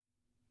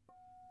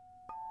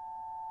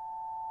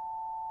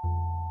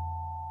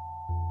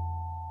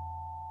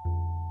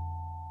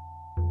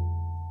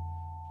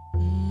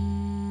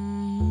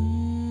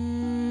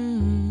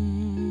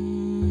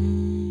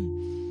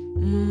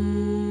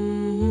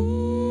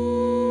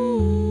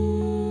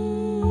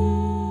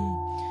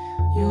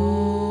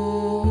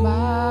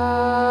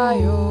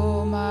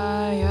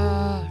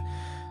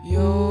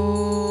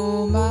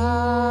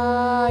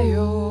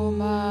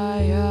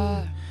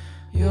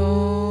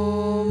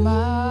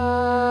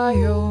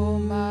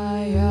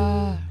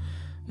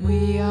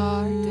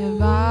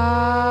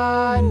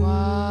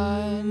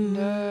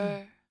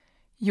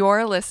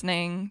You're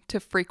listening to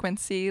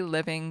Frequency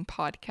Living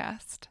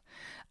Podcast,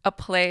 a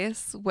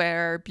place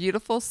where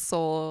beautiful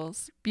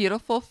souls,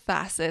 beautiful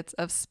facets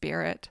of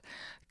spirit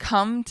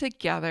come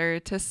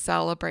together to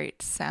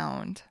celebrate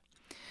sound,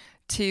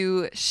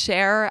 to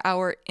share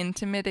our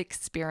intimate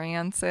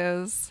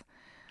experiences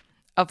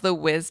of the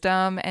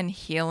wisdom and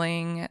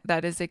healing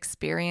that is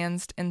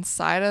experienced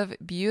inside of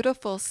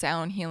beautiful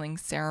sound healing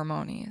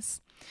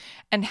ceremonies,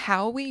 and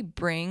how we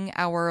bring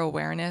our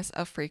awareness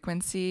of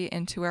frequency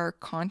into our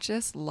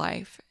conscious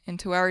life,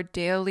 into our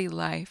daily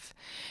life,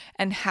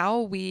 and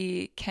how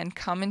we can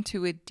come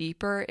into a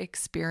deeper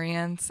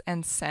experience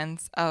and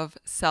sense of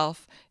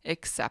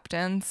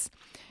self-acceptance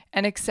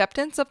and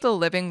acceptance of the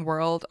living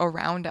world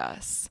around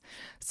us,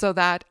 so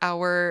that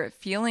our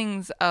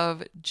feelings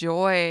of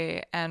joy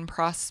and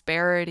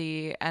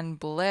prosperity and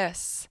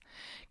bliss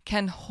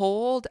can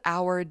hold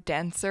our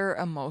denser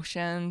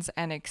emotions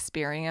and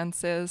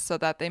experiences so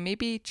that they may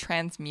be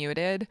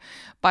transmuted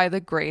by the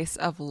grace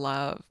of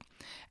love.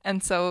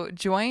 And so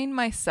join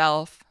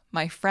myself,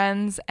 my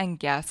friends, and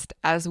guests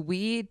as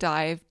we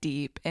dive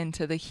deep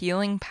into the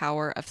healing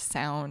power of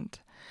sound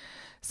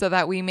so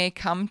that we may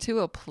come to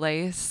a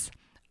place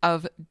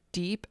of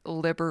deep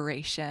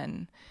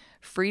liberation,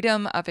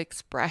 freedom of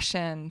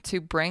expression,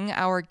 to bring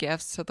our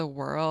gifts to the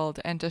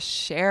world and to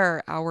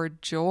share our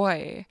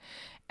joy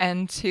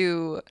and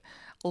to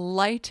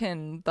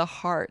lighten the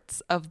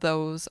hearts of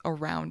those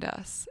around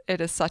us.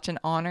 It is such an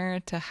honor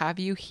to have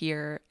you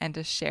here and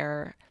to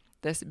share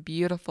this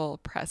beautiful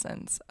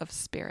presence of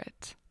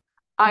spirit.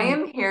 I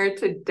am here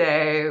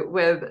today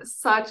with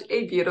such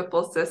a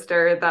beautiful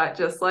sister that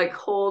just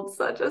holds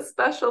such a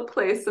special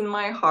place in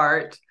my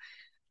heart.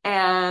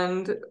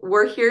 And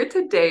we're here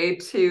today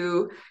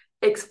to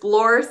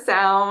explore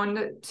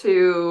sound,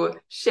 to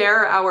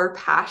share our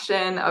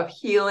passion of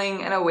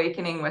healing and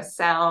awakening with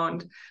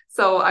sound.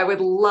 So I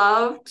would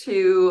love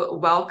to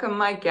welcome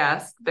my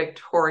guest,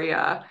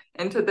 Victoria,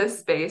 into this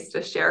space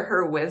to share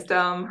her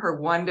wisdom, her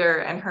wonder,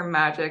 and her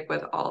magic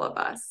with all of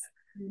us.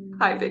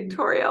 Hi,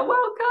 Victoria.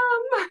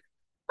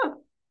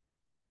 Welcome.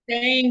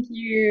 Thank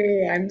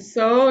you. I'm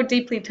so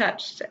deeply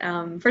touched,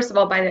 first of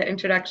all, by the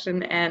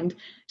introduction and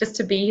just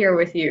to be here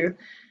with you.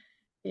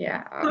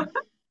 Yeah,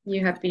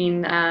 you have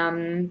been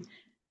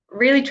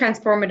really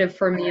transformative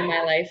for me in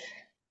my life.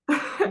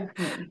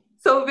 Mhm.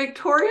 So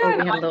Victoria Oh,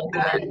 and we had a little I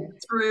met delay.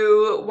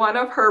 through one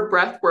of her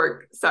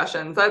breathwork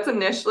sessions. That's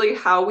initially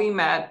how we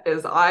met,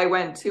 is I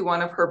went to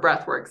one of her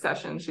breathwork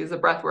sessions. She's a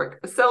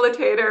breathwork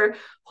facilitator,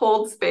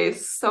 holds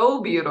space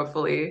so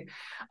beautifully.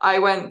 I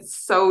went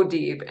so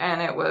deep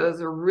and it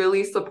was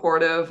really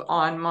supportive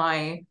on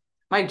my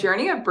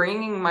journey of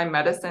bringing my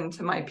medicine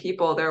to my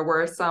people. There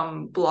were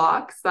some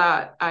blocks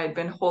that I'd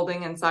been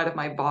holding inside of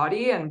my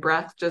body, and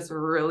breath just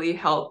really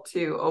helped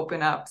to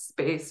open up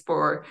space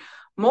for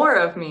more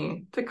of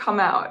me to come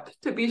out,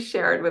 to be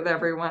shared with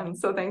everyone.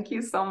 So thank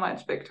you so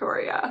much,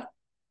 Victoria.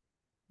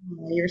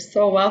 Oh, you're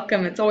so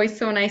welcome. It's always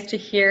so nice to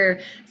hear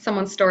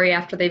someone's story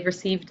after they've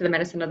received the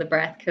medicine of the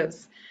breath,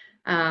 because,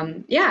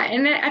 yeah,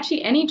 and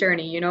actually any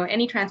journey,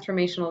 any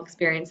transformational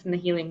experience in the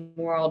healing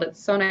world,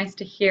 it's so nice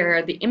to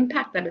hear the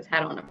impact that it's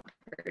had on a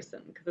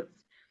person, because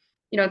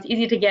it's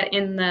easy to get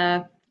in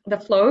the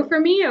flow for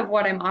me of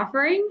what I'm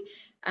offering,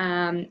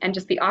 and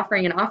just be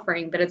offering and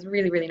offering, but it's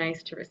really, really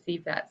nice to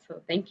receive that.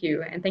 So thank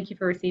you, and thank you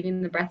for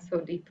receiving the breath so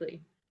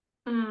deeply.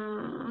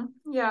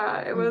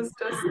 Yeah, it Mm. was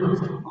just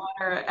such an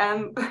honor.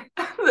 And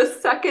the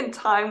second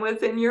time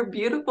was in your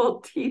beautiful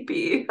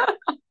teepee.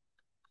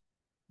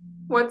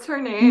 What's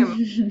her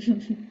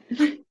name?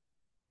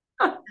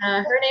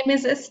 Her name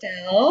is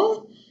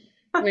Estelle,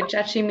 which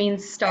actually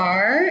means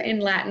star in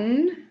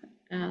Latin.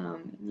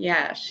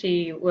 Yeah,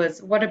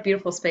 what a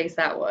beautiful space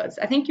that was.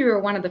 I think you were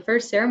one of the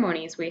first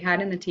ceremonies we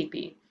had in the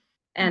teepee.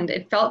 And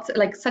it felt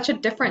like such a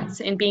difference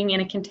in being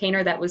in a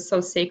container that was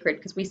so sacred,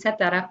 because we set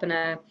that up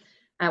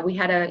we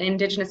had an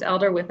Indigenous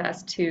elder with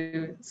us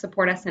to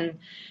support us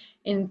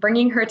in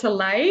bringing her to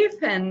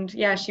life. And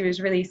yeah, she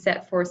was really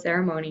set for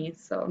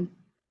ceremonies. So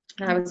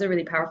that was a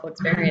really powerful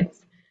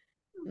experience.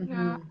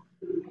 Yeah. Hmm.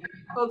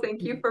 Well,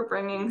 thank you for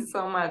bringing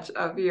so much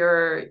of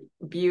your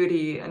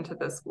beauty into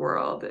this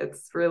world.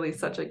 It's really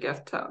such a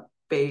gift to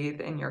bathe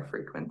in your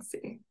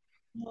frequency.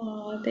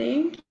 Oh,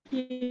 thank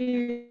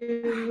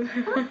you.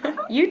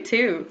 You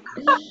too.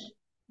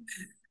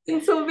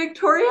 And so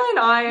Victoria and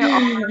I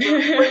are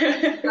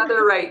working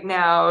together right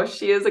now.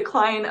 She is a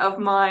client of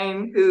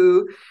mine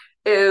who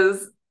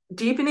is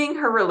deepening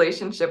her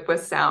relationship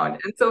with sound.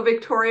 And so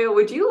Victoria,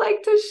 would you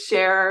like to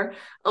share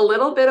a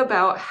little bit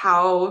about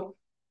how,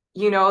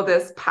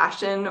 this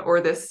passion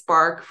or this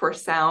spark for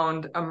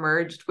sound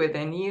emerged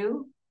within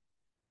you?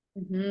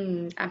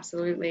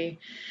 Absolutely.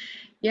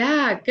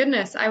 Yeah,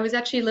 goodness. I was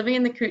actually living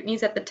in the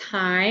Kootenays at the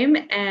time,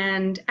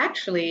 and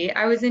actually,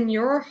 I was in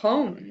your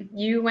home.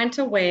 You went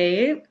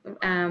away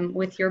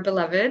with your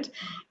beloved,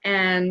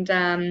 and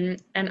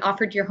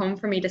offered your home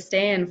for me to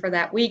stay in for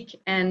that week.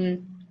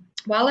 And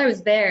while I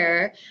was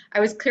there, I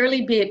was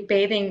clearly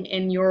bathing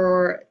in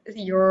your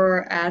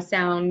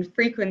sound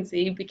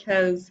frequency,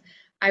 because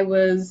I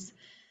was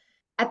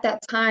at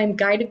that time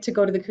guided to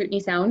go to the Kootenai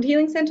Sound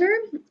Healing Center,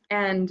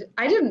 and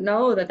I didn't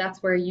know that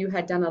that's where you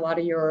had done a lot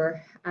of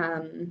your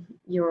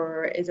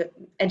is it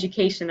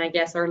education, I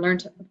guess, or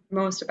learned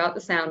most about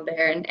the sound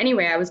there. And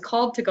anyway, I was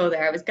called to go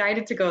there. I was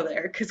guided to go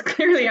there because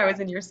clearly I was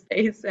in your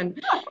space,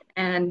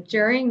 and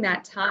during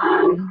that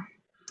time,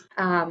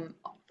 um,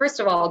 first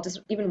of all,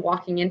 just even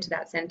walking into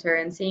that center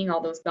and seeing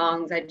all those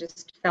gongs, I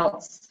just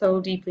felt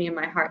so deeply in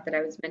my heart that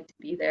I was meant to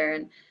be there.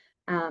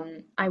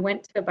 And I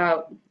went to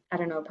about, I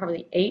don't know,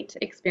 probably 8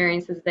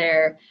 experiences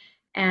there.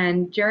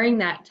 And during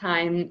that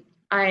time,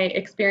 I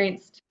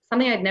experienced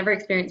something I'd never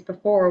experienced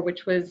before,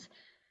 which was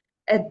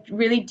a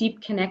really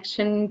deep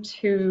connection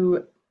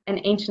to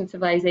an ancient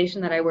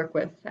civilization that I work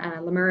with,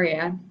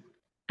 Lemuria.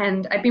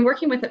 And I've been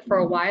working with it for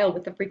a while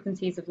with the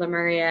frequencies of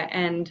Lemuria,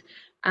 and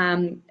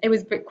it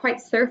was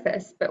quite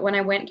surface. But when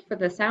I went for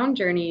the sound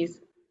journeys,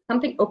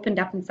 something opened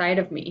up inside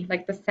of me.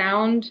 Like the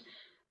sound,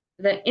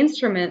 the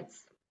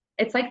instruments,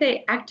 it's like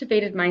they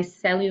activated my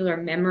cellular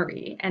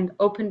memory and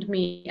opened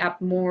me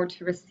up more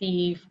to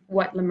receive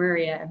what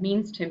Lemuria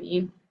means to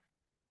me.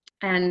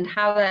 And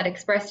how that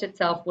expressed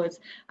itself was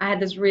I had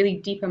this really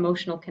deep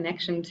emotional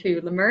connection to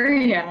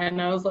Lemuria,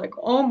 and I was like,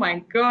 oh my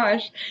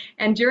gosh.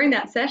 And during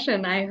that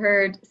session, I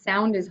heard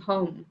sound is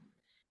home.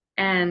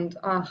 And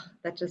oh,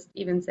 that just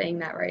even saying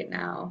that right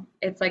now,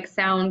 it's like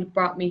sound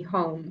brought me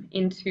home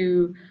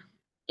into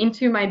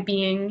my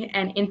being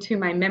and into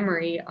my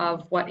memory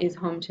of what is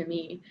home to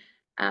me.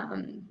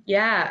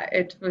 Yeah,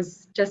 it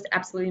was just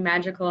absolutely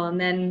magical. And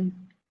then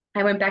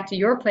I went back to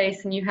your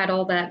place, and you had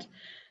all that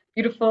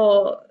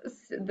beautiful,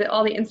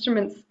 all the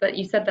instruments that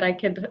you said that I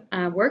could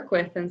work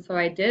with, and so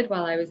I did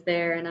while I was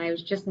there. And I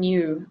was just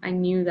I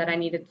knew that I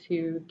needed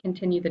to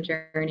continue the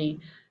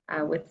journey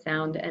with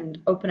sound and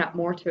open up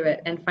more to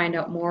it and find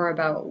out more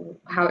about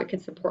how it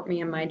could support me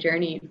in my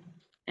journey.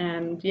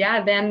 And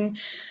yeah, then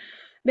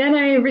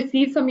I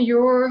received some of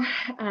your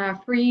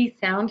free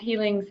sound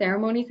healing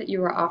ceremonies that you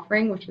were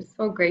offering, which was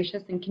so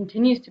gracious and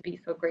continues to be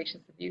so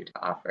gracious of you to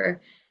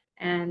offer.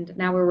 And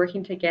now we're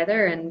working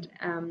together and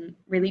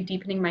really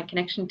deepening my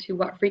connection to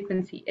what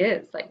frequency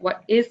is, like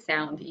what is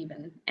sound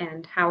even,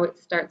 and how it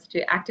starts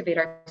to activate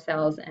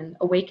ourselves and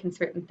awaken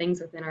certain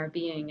things within our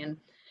being. And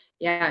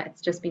yeah, it's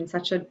just been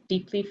such a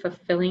deeply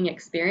fulfilling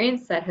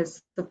experience that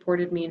has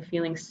supported me in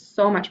feeling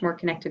so much more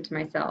connected to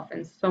myself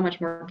and so much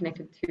more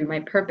connected to my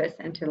purpose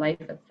and to life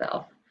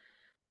itself.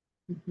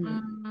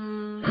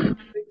 Mhm.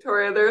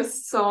 Victoria,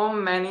 there's so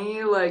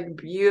many like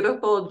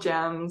beautiful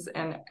gems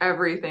in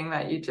everything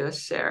that you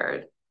just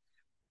shared.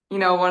 You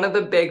know, one of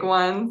the big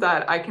ones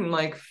that I can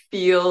like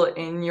feel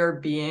in your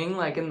being,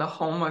 like in the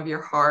home of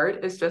your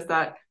heart, is just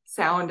that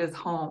sound is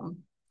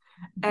home.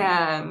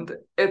 And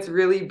it's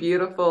really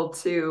beautiful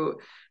to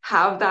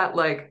have that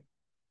like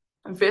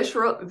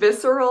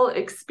visceral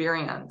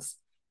experience,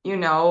 you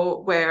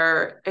know,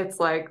 where it's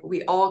like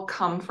we all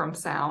come from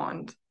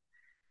sound,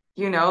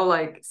 you know,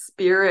 like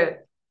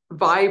spirit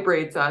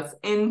vibrates us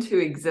into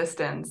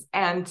existence,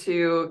 and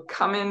to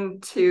come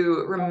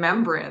into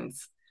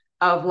remembrance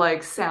of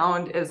like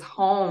sound is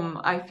home,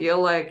 I feel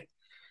like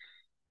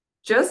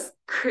just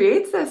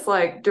creates this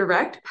like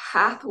direct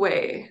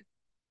pathway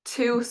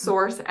to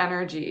source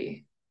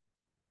energy,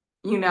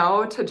 you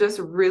know, to just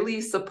really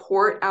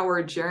support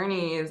our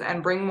journeys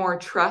and bring more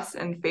trust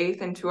and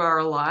faith into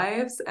our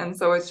lives. And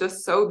so it's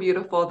just so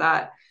beautiful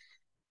that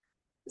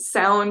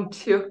sound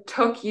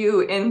took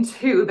you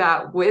into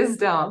that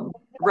wisdom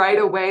right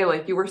away.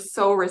 Like you were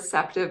so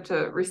receptive to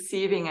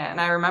receiving it.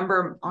 And I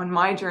remember on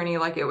my journey,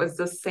 like it was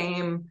the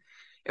same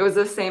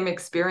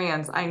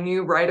experience. I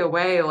knew right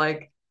away,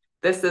 like,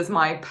 this is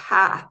my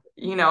path,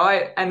 you know,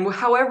 and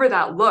however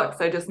that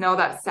looks, I just know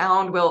that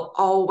sound will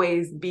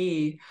always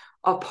be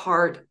a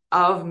part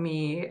of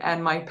me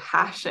and my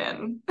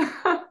passion.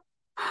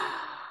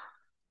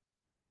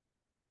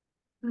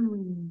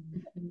 Hmm.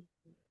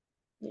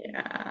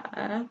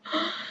 Yeah.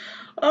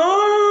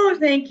 Oh,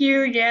 thank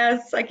you.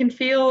 Yes, I can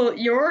feel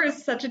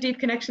yours such a deep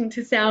connection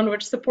to sound,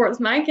 which supports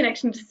my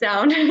connection to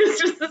sound. And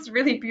it's just this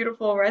really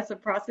beautiful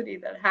reciprocity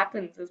that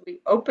happens as we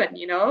open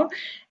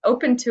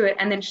to it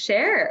and then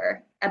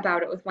share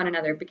about it with one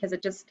another because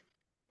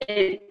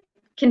it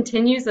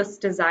continues this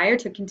desire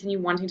to continue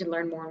wanting to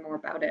learn more and more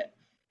about it.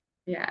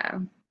 Yeah.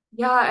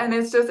 Yeah, and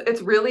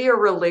it's really a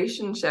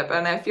relationship.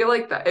 And I feel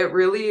like that it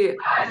really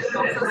helps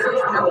us to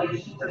step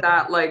into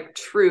that like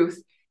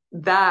truth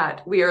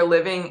that we are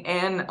living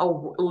in a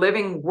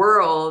living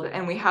world,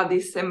 and we have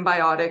these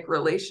symbiotic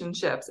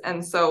relationships.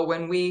 And so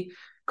when we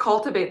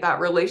cultivate that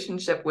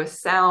relationship with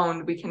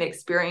sound, we can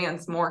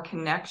experience more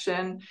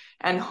connection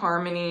and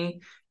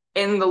harmony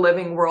in the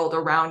living world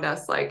around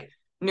us. Like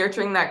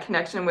nurturing that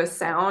connection with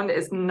sound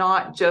is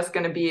not just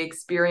going to be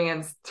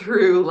experienced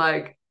through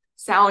like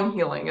sound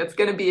healing. It's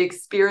going to be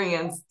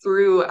experienced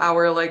through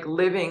our like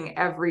living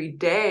every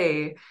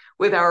day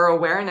with our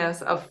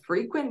awareness of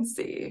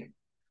frequency.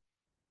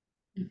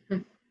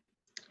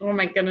 Oh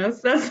my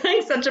goodness, that's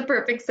like such a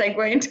perfect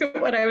segue into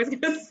what I was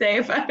going to say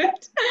about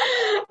it.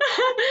 I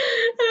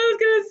was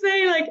going to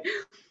say, like,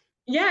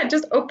 yeah, it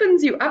just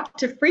opens you up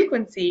to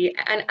frequency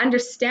and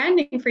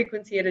understanding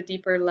frequency at a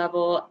deeper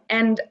level.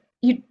 And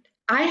you,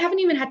 I haven't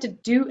even had to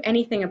do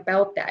anything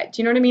about that.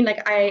 Do you know what I mean?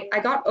 Like I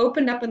got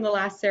opened up in the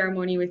last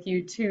ceremony with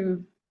you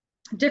to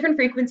different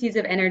frequencies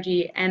of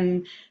energy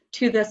and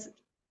to this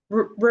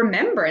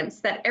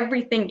remembrance that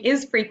everything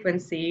is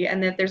frequency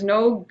and that there's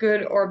no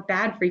good or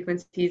bad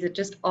frequencies. It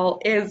just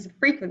all is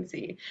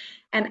frequency.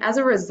 And as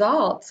a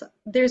result,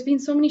 there's been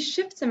so many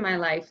shifts in my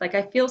life. Like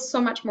I feel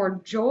so much more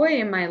joy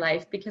in my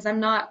life because I'm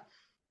not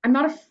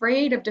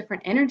afraid of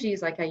different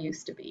energies like I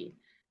used to be.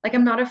 Like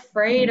I'm not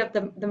afraid of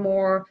the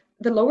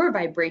lower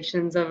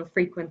vibrations of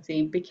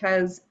frequency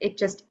because it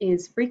just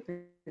is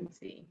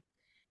frequency.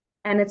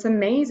 And it's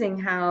amazing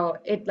how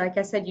it, like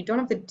I said, you don't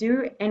have to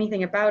do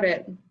anything about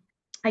it.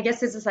 I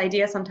guess there's this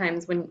idea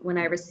sometimes when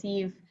I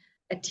receive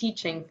a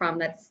teaching from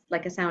that's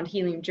like a sound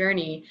healing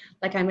journey,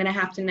 like I'm going to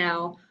have to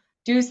now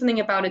do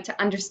something about it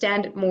to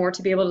understand it more,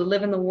 to be able to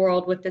live in the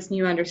world with this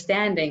new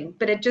understanding.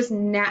 But it just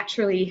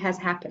naturally has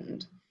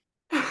happened.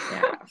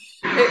 Yeah.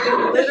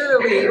 It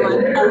literally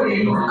like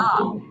opens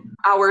up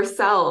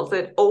ourselves.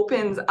 It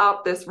opens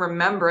up this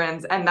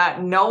remembrance, and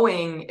that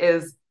knowing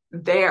is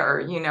there,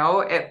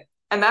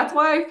 and that's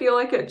why I feel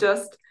like it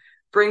just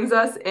brings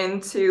us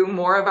into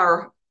more of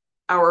our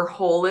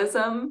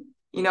holism,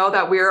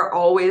 that we're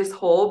always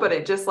whole, but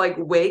it just like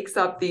wakes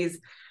up these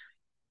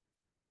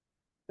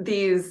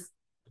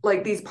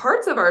these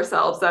parts of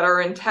ourselves that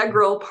are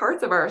integral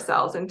parts of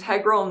ourselves,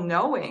 integral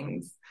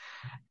knowings.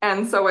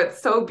 And so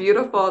it's so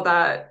beautiful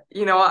that,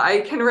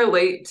 I can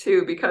relate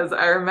to, because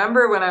I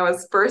remember when I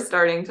was first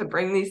starting to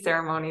bring these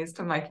ceremonies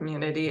to my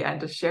community and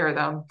to share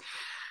them,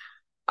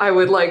 I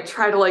would like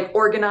try to like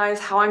organize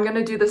how I'm going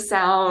to do the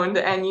sound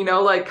and,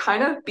 like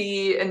kind of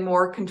be in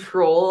more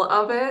control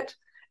of it.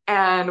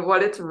 And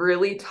what it's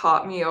really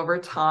taught me over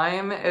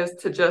time is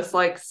to just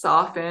like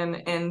soften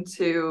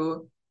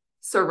into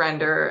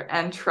surrender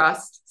and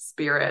trust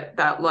spirit,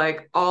 that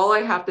like all I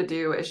have to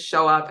do is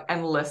show up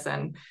and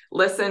listen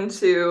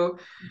to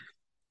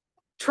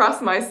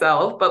trust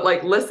myself, but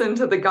like listen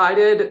to the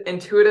guided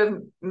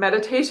intuitive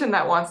meditation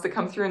that wants to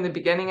come through in the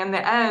beginning and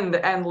the end,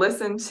 and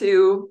listen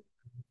to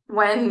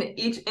when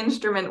each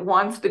instrument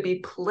wants to be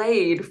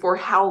played for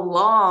how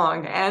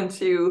long, and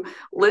to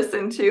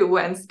listen to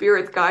when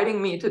spirit's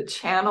guiding me to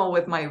channel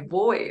with my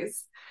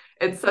voice.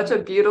 It's such a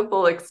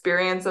beautiful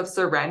experience of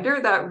surrender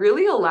that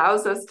really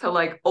allows us to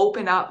like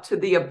open up to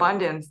the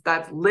abundance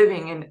that's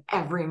living in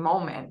every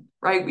moment,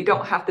 right? We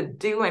don't have to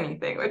do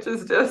anything, which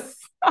is just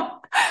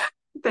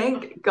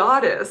thank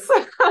goddess.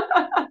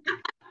 I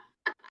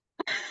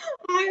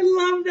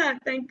love that.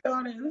 Thank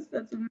goddess.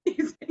 That's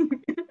amazing.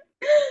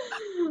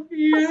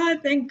 Yeah,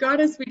 thank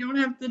goddess we don't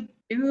have to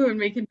do and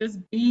we can just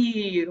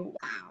be.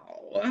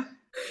 Wow.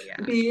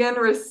 Yeah. Be and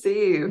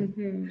receive.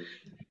 Hmm.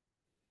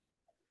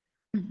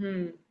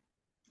 Hmm.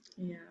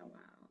 Yeah,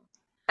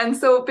 And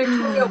so,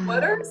 Victoria,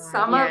 what are wow.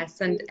 some of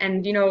Yes, and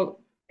in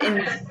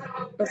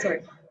oh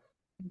sorry.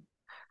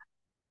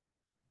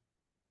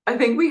 I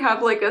think we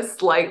have like a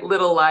slight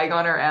little lag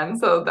on our end,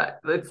 so that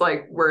it's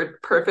like we're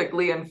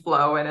perfectly in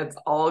flow and it's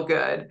all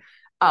good.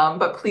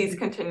 But please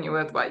continue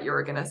with what you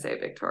were going to say,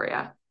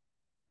 Victoria.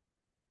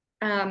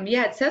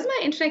 Yeah, it says my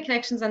internet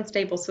connection's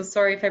unstable, so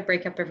sorry if I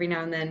break up every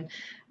now and then.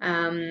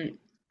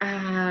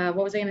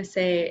 What was I going to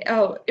say?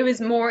 Oh, it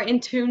was more in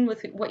tune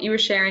with what you were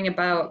sharing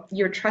about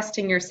your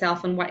trusting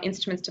yourself and what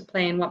instruments to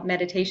play and what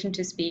meditation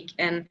to speak.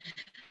 And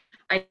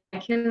I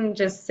can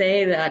just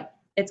say that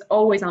it's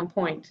always on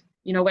point.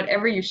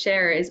 Whatever you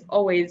share is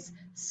always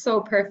so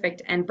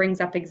perfect and brings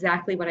up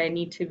exactly what I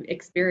need to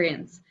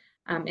experience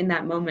in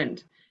that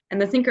moment. And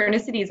the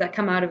synchronicities that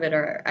come out of it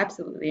are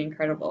absolutely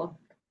incredible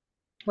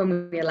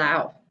when we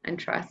allow and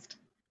trust.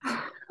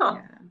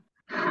 Yeah.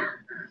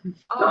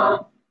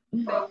 Oh,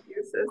 thank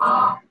you, sis.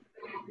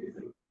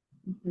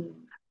 Mhm.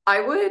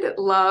 I would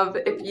love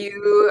if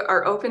you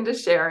are open to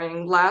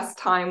sharing. Last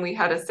time we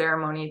had a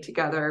ceremony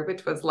together,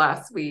 which was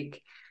last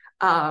week.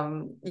 I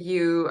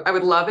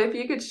would love if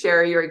you could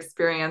share your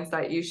experience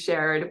that you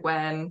shared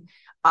when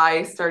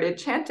I started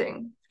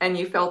chanting and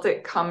you felt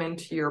it come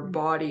into your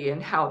body,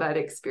 and how that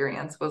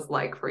experience was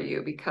like for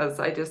you, because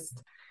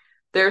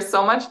there's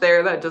so much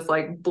there that just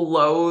like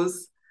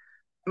blows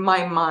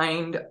my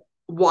mind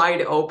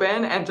wide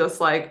open, and just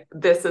like,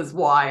 this is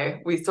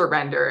why we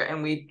surrender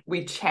and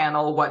we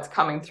channel what's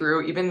coming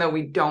through, even though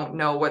we don't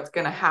know what's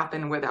going to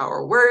happen with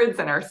our words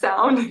and our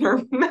sound and our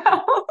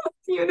mouth.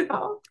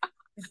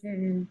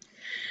 Mhm.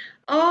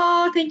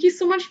 Oh, thank you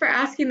so much for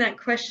asking that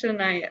question.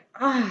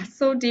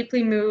 So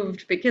deeply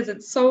moved because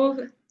it's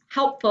so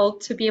helpful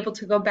to be able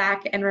to go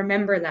back and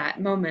remember that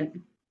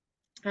moment.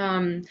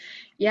 Um,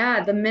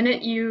 yeah, the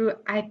minute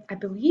I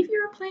believe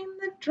you were playing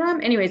the drum.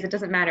 Anyways, it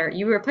doesn't matter.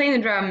 You were playing the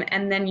drum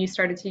and then you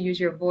started to use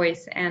your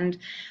voice. And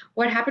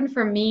what happened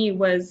for me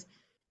was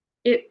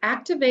it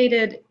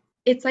activated,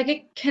 it's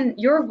like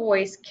your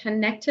voice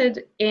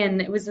connected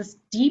in, it was this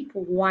deep,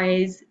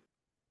 wise,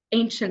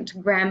 ancient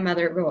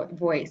grandmother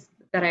voice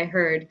that I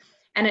heard.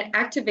 And it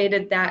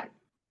activated that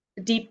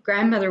deep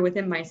grandmother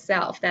within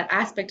myself, that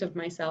aspect of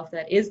myself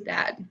that is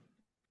that.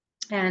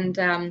 And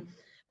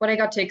what I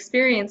got to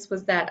experience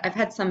was that I've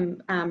had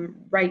some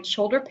right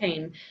shoulder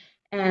pain.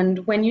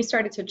 And when you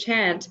started to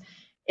chant,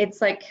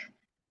 it's like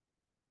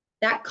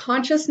that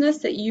consciousness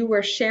that you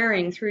were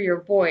sharing through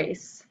your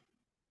voice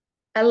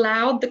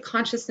allowed the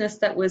consciousness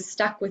that was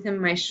stuck within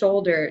my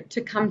shoulder to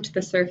come to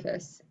the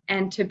surface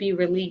and to be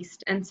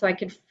released. And so I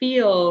could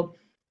feel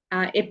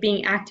it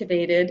being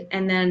activated.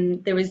 And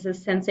then there was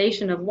this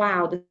sensation of,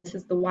 wow, this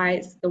is the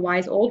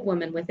wise old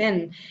woman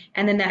within.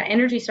 And then that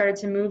energy started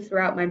to move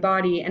throughout my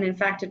body. And in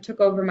fact, it took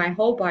over my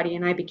whole body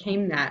and I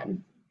became that.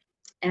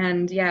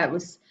 And yeah, it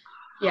was,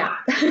 yeah,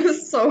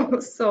 so,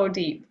 so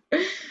deep.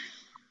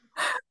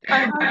 I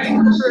have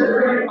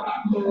shivers in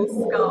my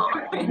whole skull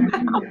right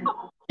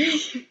now.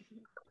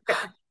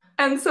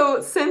 And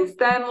so since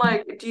then,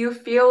 like, do you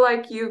feel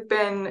like you've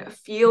been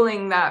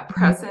feeling that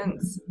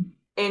presence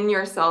in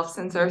yourself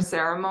since our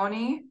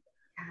ceremony?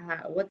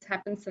 What's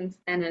happened since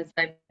then is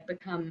I've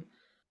become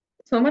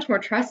so much more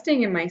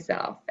trusting in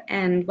myself.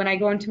 And when I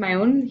go into my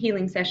own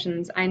healing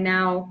sessions, I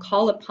now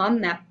call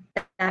upon that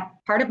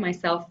part of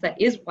myself that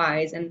is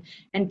wise and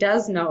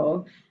does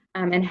know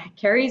and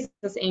carries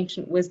this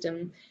ancient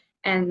wisdom.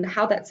 And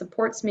how that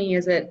supports me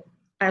is it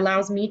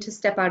allows me to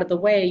step out of the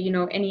way. You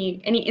know,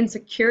 any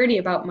insecurity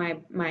about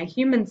my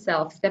human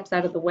self steps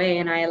out of the way,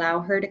 and I allow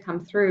her to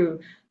come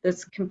through,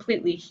 this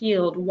completely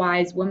healed,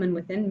 wise woman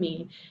within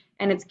me.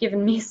 And it's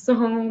given me so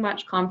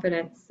much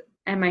confidence.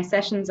 And my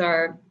sessions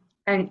are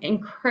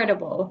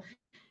incredible.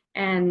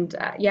 And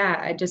yeah,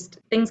 I just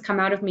things come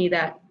out of me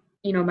that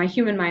my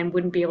human mind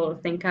wouldn't be able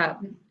to think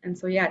up. And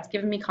so yeah, it's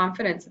given me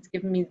confidence. It's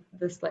given me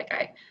this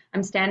like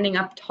I'm standing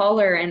up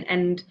taller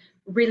and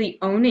really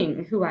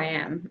owning who I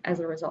am as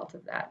a result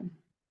of that.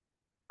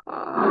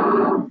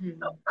 I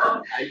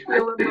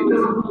feel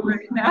emotional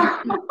right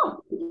now.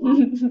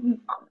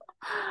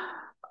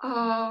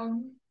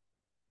 um,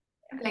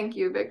 Thank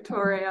you,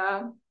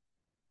 Victoria.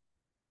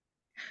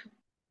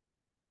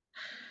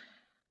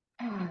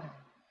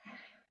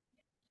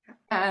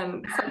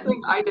 And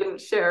something I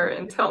didn't share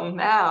until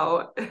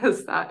now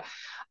is that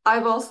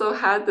I've also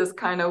had this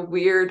kind of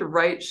weird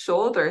right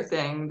shoulder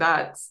thing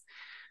that's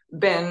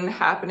been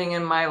happening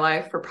in my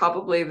life for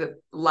probably the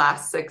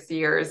last 6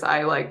 years.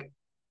 I like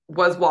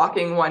was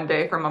walking one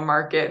day from a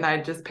market and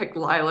I just picked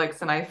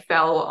lilacs and I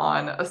fell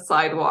on a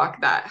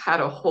sidewalk that had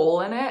a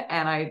hole in it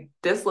and I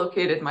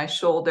dislocated my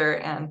shoulder,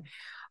 and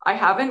I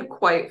haven't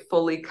quite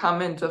fully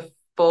come into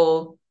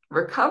full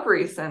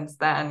recovery since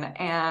then.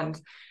 And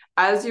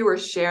as you were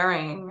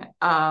sharing,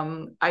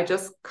 I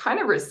just kind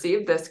of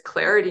received this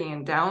clarity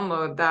and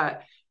download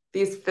that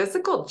these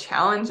physical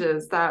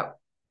challenges that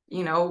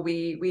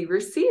we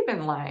receive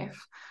in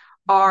life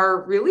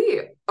are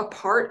really a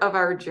part of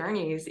our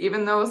journeys,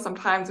 even though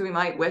sometimes we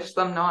might wish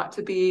them not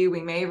to be,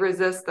 we may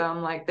resist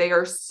them, like they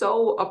are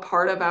so a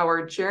part of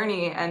our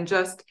journey. And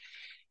just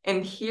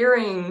in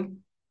hearing,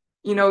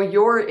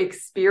 your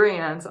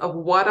experience of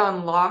what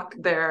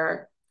unlocked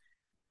there,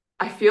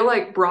 I feel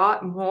like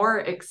brought more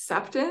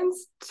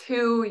acceptance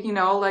to,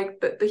 like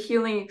the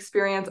healing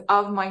experience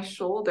of my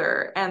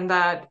shoulder, and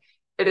that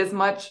it is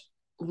much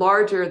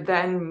larger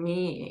than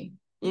me.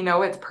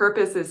 Its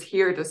purpose is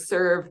here to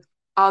serve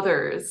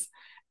others.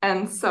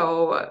 And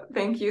so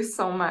thank you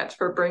so much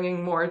for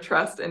bringing more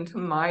trust into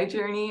my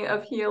journey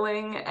of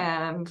healing.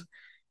 And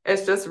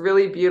it's just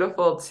really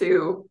beautiful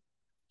to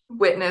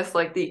witness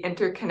like the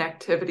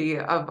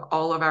interconnectivity of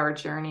all of our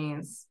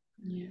journeys.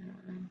 Yeah.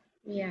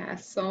 Yeah,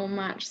 so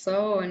much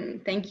so.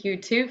 And thank you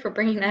too for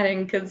bringing that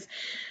in, because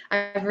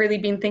I've really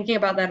been thinking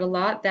about that a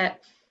lot,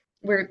 that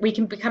we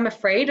can become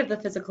afraid of the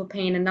physical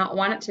pain and not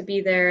want it to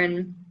be there,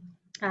 and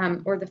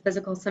or the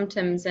physical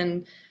symptoms,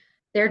 and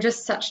they're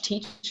just such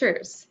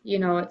teachers.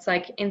 It's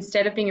like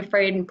instead of being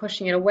afraid and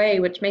pushing it away,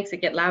 which makes it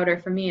get louder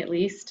for me at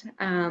least,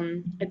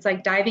 it's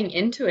like diving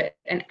into it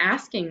and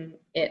asking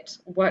it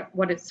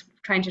what it's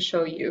trying to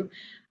show you,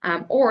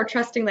 or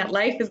trusting that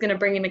life is going to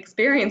bring an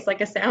experience like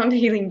a sound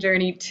healing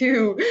journey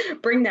to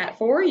bring that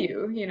for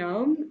you.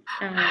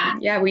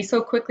 Yeah, we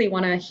so quickly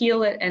want to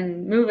heal it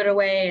and move it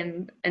away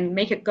and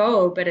make it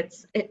go, but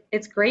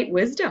it's great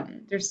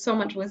wisdom. There's so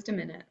much wisdom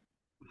in it.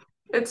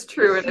 It's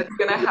true, and it's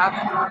going to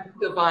have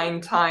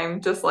divine time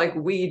just like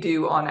we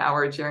do on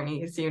our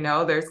journeys.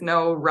 There's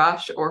no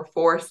rush or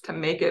force to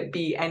make it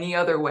be any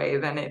other way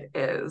than it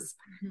is.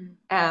 Mm-hmm.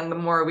 And the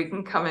more we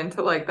can come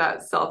into like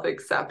that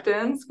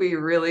self-acceptance, we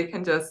really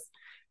can just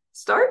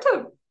start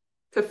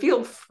to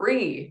feel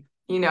free,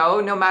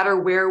 no matter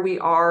where we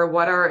are,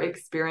 what our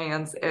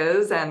experience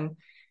is. And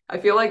I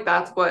feel like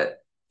that's what,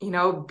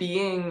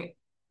 being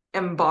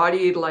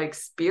embodied like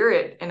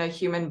spirit in a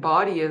human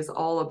body is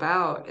all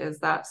about, is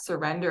that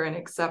surrender and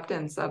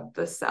acceptance of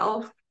the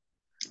self.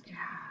 Yeah,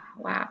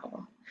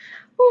 wow.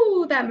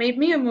 Ooh, that made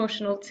me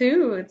emotional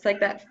too. It's like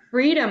that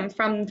freedom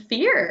from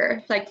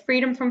fear, like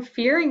freedom from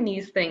fearing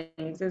these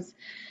things is,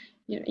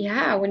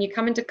 yeah, when you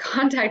come into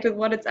contact with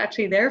what it's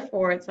actually there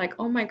for, it's like,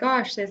 oh my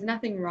gosh, there's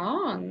nothing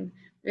wrong.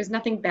 There's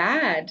nothing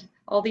bad.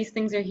 All these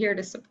things are here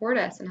to support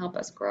us and help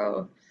us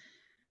grow.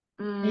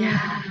 Mm,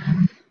 Yeah.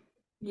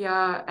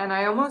 yeah. And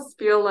I almost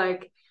feel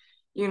like,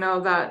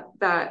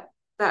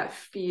 that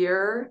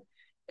fear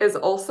is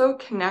also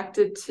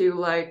connected to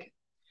like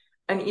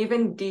an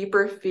even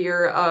deeper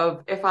fear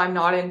of if I'm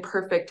not in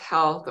perfect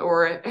health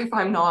or if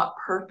I'm not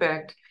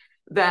perfect,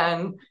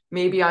 then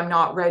maybe I'm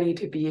not ready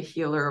to be a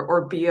healer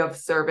or be of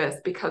service,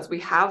 because we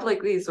have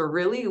like these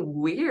really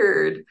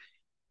weird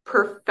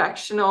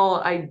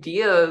perfectional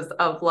ideas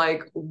of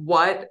like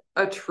what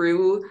a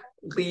true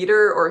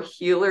leader or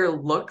healer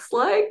looks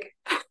like.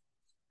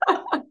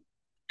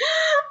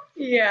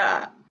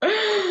 Yeah.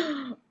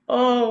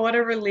 Oh, what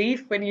a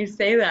relief when you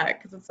say that.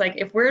 Because it's like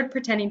if we're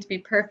pretending to be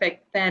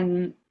perfect,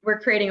 then we're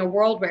creating a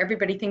world where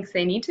everybody thinks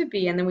they need to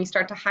be, and then we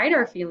start to hide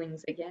our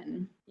feelings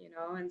again, you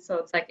know? And so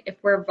it's like if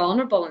we're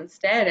vulnerable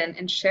instead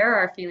and share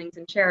our feelings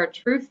and share our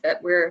truth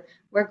that we're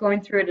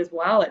going through it as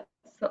well,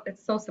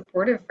 it's so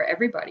supportive for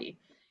everybody.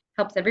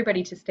 Helps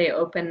everybody to stay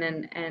open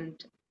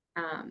and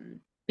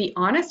be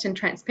honest and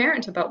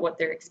transparent about what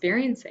they're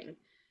experiencing.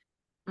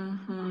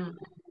 Mm-hmm.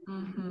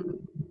 Mm-hmm.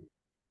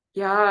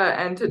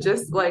 Yeah, and to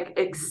just like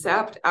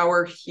accept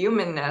our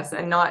humanness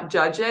and not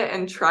judge it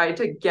and try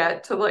to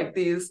get to like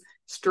these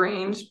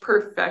strange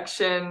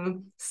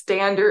perfection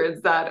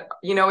standards that,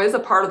 is a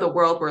part of the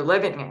world we're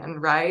living in,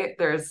 right?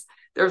 There's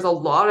a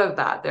lot of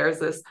that. There's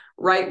this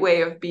right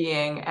way of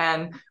being,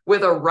 and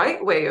with a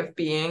right way of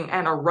being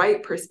and a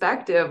right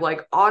perspective,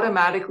 like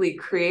automatically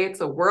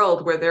creates a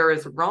world where there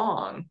is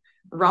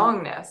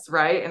wrongness,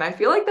 right? And I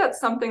feel like that's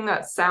something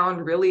that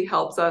sound really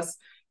helps us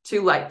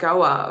to let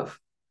go of.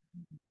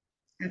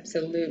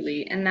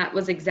 Absolutely. And that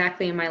was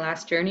exactly in my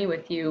last journey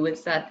with you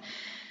was that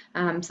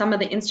some of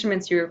the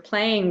instruments you were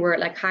playing were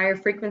like higher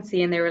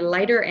frequency and they were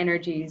lighter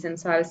energies. And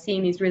so I was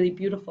seeing these really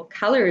beautiful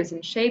colors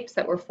and shapes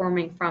that were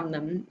forming from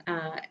them,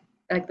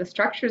 like the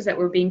structures that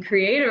were being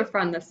created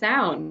from the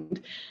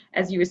sound.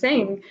 As you were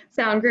saying,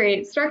 sound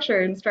creates structure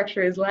and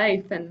structure is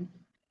life. And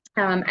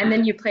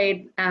then you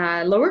played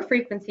lower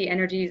frequency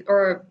energies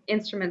or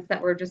instruments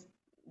that were just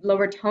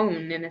lower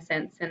tone in a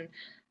sense. And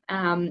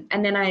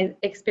then I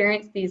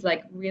experienced these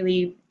like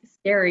really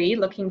scary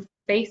looking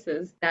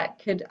faces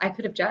that I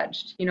could have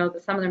judged. You know,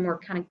 some of them were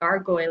kind of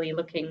gargoyley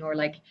looking or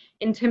like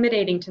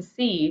intimidating to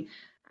see.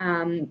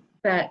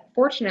 But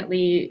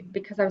fortunately,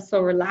 because I was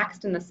so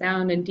relaxed in the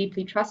sound and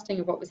deeply trusting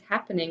of what was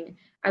happening,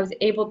 I was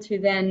able to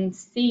then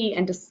see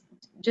and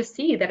just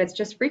see that it's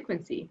just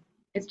frequency.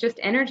 It's just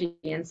energy.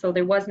 And so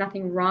there was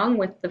nothing wrong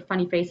with the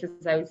funny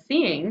faces I was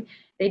seeing.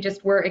 They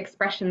just were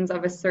expressions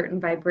of a certain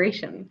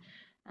vibration.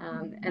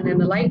 And then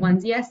the light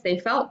ones, yes, they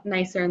felt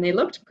nicer and they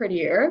looked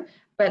prettier,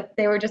 but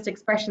they were just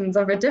expressions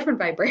of a different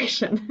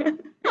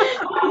vibration.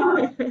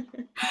 I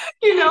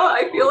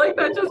feel like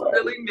that just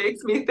really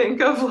makes me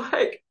think of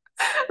like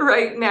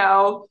right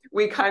now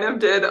we kind of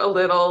did a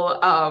little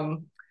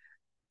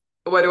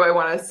what do I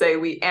want to say?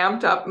 We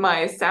amped up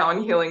my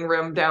sound healing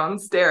room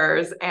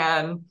downstairs,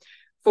 and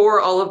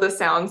for all of the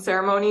sound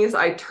ceremonies,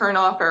 I turn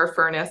off our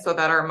furnace so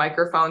that our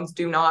microphones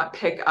do not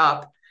pick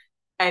up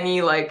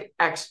any like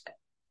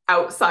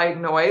outside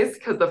noise,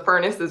 because the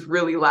furnace is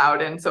really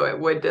loud and so it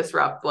would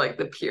disrupt like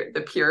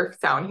the pure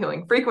sound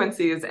healing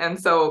frequencies, and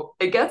so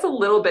it gets a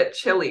little bit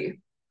chilly.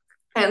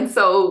 And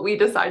so we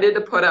decided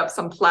to put up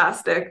some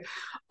plastic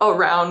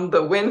around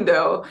the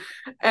window.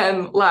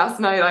 And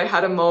last night I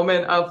had a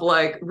moment of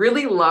like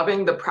really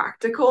loving the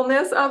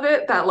practicalness of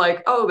it, that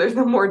like, oh, there's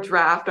no more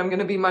draft. I'm going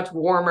to be much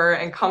warmer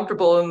and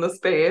comfortable in the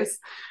space.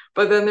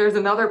 But then there's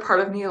another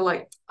part of me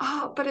like,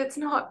 oh, but it's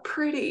not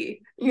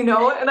pretty,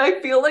 And I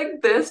feel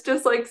like this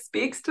just like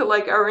speaks to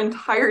like our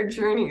entire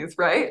journeys,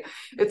 right?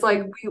 It's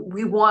like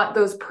we want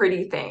those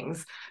pretty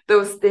things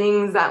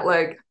that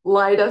like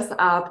light us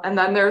up. And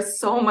then there's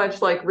so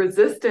much like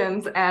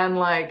resistance and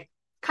like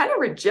kind of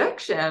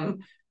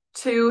rejection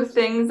to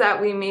things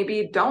that we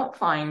maybe don't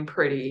find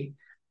pretty.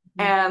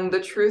 And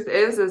the truth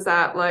is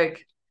that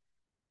like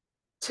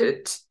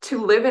to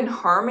live in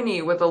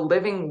harmony with a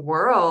living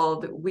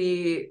world,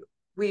 we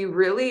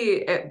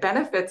really, it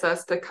benefits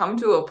us to come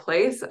to a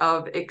place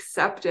of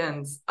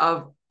acceptance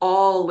of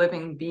all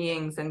living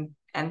beings and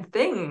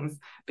things,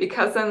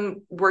 because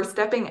then we're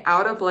stepping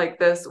out of like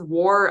this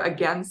war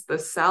against the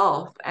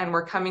self and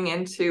we're coming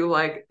into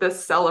like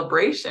this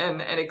celebration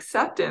and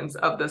acceptance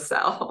of the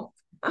self.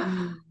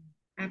 Mm,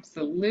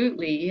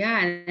 absolutely.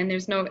 Yeah. And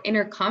there's no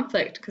inner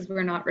conflict because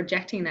we're not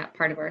rejecting that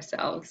part of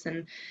ourselves.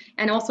 And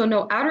also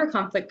no outer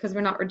conflict because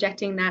we're not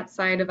rejecting that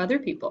side of other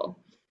people.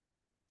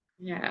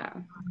 Yeah.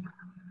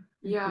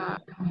 Yeah,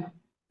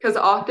 because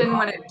often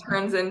when it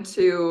turns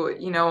into,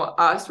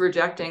 us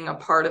rejecting a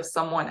part of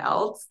someone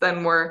else,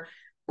 then we're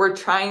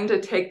trying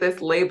to take this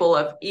label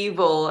of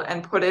evil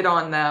and put it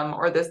on them,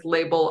 or this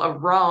label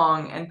of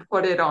wrong and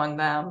put it on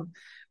them,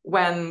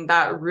 when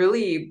that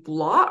really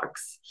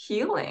blocks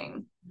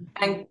healing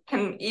and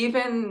can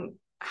even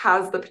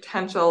has the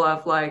potential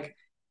of like,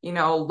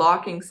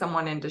 locking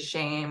someone into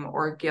shame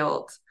or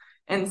guilt,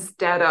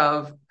 instead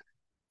of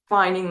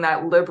finding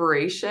that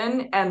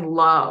liberation and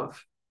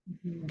love,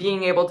 Mhm.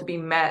 being able to be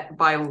met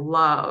by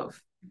love.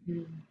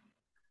 Mhm.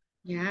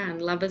 Yeah,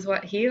 and love is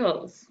what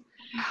heals.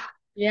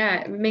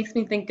 Yeah, it makes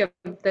me think of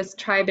this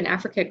tribe in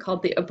Africa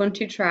called the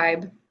Ubuntu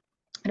tribe.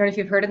 I don't know if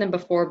you've heard of them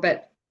before,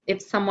 but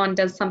if someone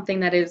does something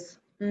that is,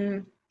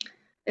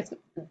 it's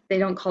they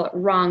don't call it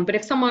wrong, but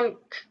if someone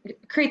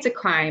creates a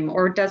crime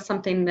or does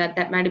something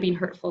that might have been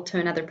hurtful to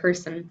another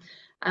person,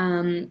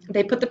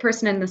 they put the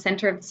person in the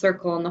center of the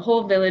circle, and the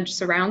whole village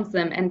surrounds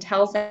them and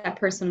tells that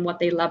person what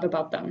they love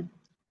about them.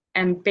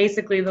 And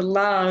basically, the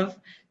love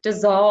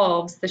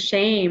dissolves the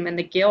shame and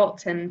the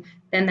guilt, and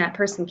then that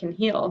person can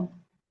heal.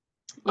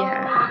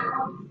 Yeah.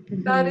 Oh,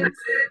 that Mhm. is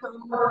so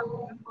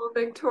beautiful,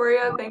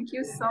 Victoria. Thank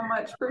you so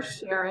much for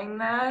sharing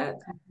that.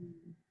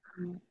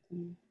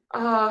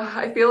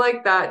 I feel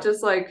like that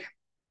just like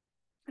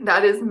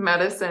that is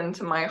medicine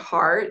to my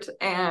heart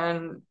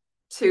and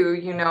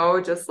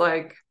to, just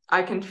like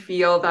I can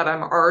feel that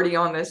I'm already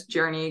on this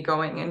journey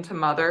going into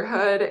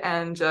motherhood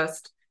and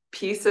just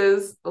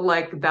pieces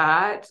like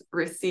that,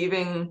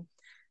 receiving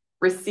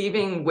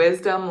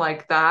wisdom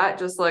like that,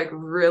 just like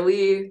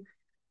really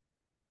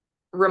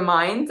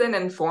reminds and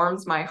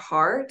informs my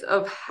heart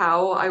of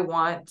how I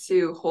want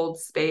to hold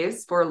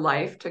space for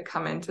life to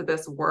come into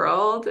this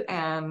world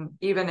and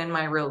even in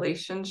my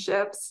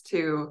relationships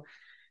to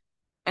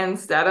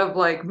instead of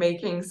like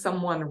making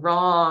someone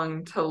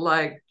wrong to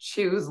like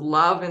choose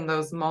love in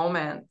those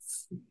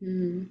moments.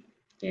 Mhm.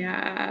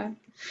 Yeah.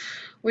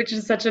 Which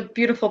is such a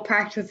beautiful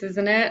practice,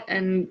 isn't it?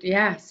 And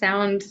yeah,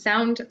 sound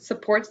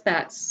supports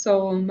that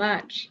so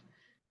much.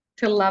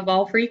 To love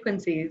all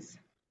frequencies.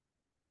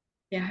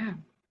 Yeah,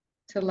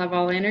 to love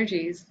all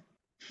energies.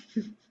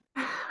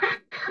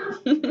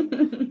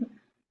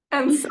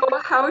 And so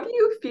how do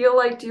you feel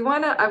like do you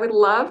want to I would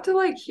love to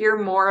like hear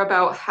more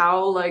about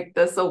how like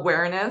this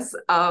awareness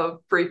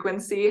of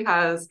frequency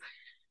has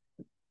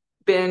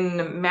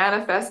been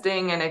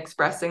manifesting and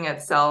expressing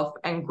itself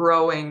and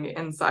growing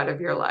inside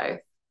of your life.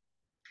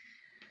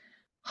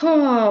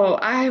 Oh,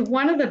 I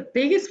one of the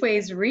biggest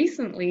ways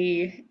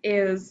recently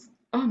is,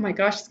 oh my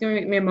gosh, it's gonna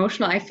make me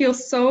emotional. I feel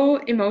so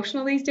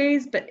emotional these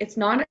days, but it's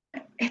not like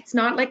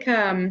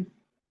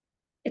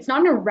it's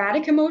not an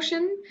erratic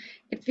emotion.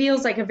 It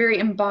feels like a very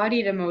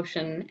embodied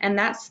emotion, and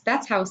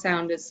that's how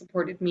sound has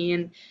supported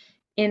me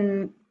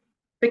in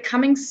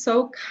becoming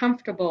so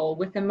comfortable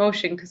with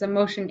emotion, because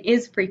emotion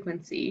is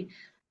frequency,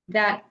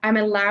 that I'm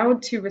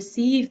allowed to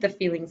receive the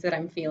feelings that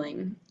I'm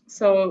feeling.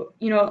 So,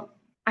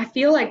 I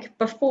feel like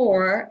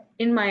before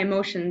in my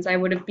emotions, I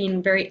would have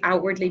been very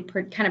outwardly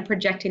kind of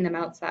projecting them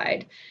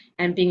outside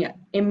and being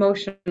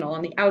emotional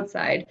on the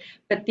outside.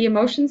 But the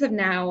emotions have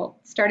now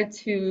started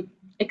to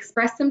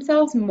express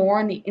themselves more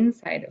on the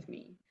inside of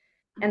me.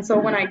 And so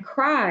when I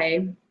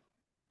cry,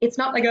 it's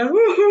not like a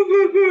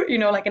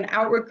like an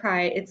outward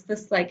cry. It's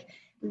this like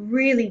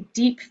really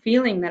deep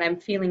feeling that I'm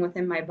feeling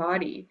within my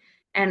body.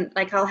 And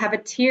like I'll have a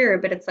tear,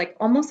 but it's like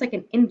almost like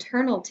an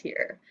internal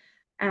tear.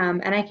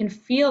 And I can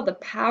feel the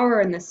power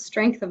and the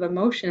strength of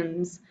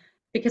emotions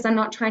because I'm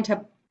not trying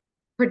to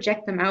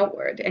project them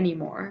outward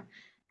anymore.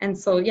 And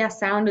so, yeah,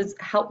 sound has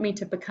helped me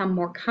to become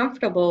more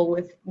comfortable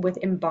with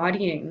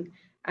embodying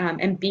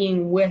and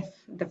being with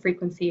the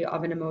frequency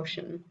of an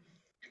emotion.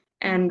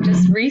 And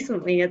just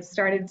recently, it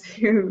started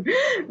to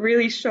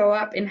really show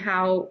up in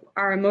how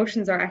our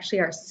emotions are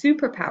actually our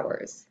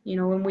superpowers.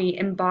 When we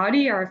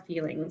embody our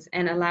feelings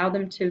and allow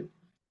them to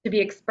be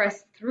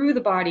expressed through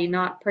the body,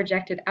 not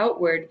projected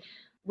outward,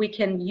 we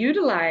can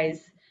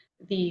utilize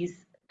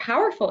these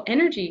powerful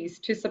energies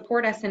to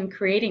support us in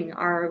creating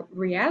our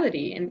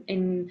reality and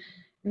in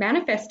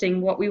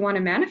manifesting what we want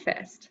to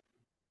manifest.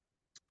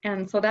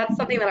 And so that's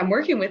something that I'm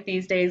working with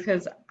these days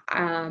because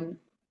um,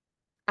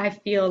 I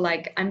feel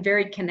like I'm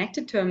very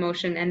connected to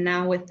emotion, and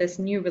now with this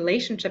new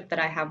relationship that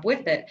I have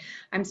with it,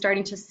 I'm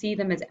starting to see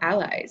them as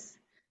allies.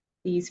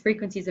 These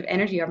frequencies of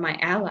energy are my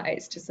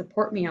allies to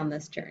support me on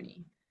this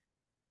journey.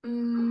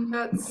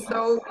 That's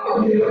so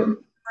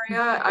beautiful,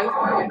 Maria.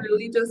 I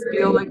really just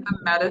feel like the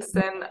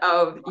medicine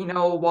of,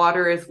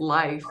 water is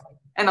life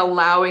and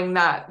allowing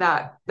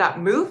that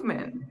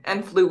movement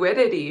and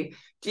fluidity.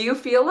 Do you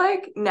feel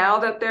like now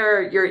that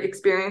you're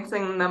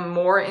experiencing them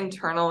more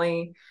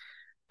internally,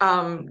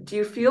 do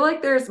you feel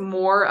like there's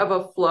more of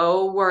a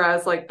flow,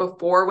 whereas like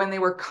before when they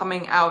were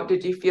coming out,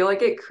 did you feel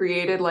like it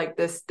created like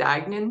this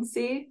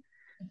stagnancy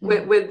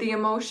with Mhm. the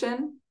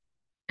emotion?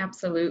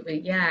 Absolutely,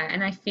 yeah.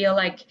 And I feel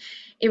like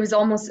it was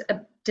almost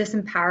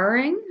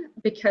disempowering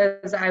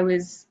because I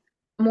was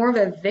more of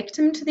a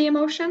victim to the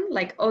emotion,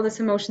 like, oh,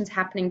 this emotion's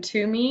happening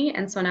to me,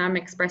 and so now I'm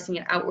expressing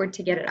it outward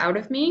to get it out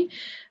of me.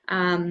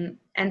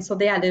 And so,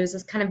 yeah, there was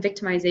this kind of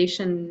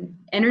victimization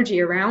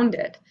energy around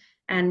it.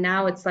 And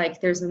now it's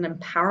like there's an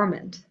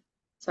empowerment.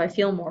 So I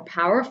feel more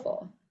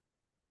powerful.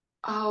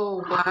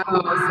 Oh, wow. So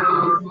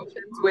the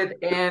emotions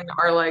within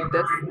are like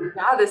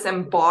this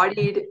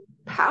embodied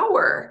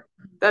power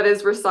that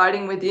is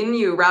residing within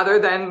you rather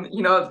than,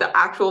 the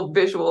actual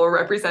visual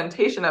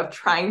representation of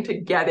trying to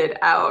get it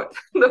out.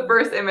 The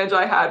first image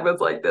I had was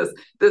like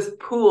this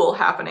pool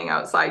happening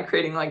outside,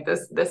 creating like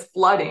this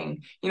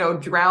flooding,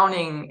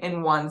 drowning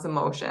in one's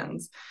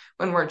emotions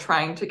when we're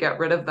trying to get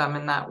rid of them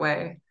in that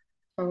way.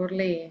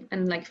 Totally.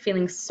 And like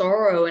feeling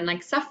sorrow and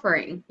like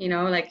suffering,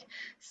 like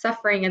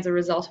suffering as a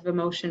result of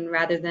emotion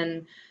rather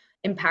than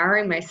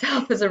empowering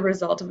myself as a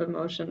result of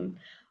emotion.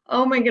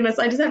 Oh my goodness,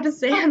 I just have to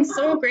say I'm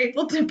so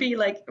grateful to be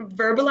like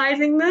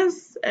verbalizing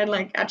this and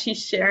like actually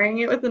sharing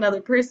it with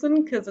another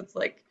person because it's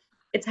like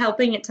it's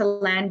helping it to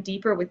land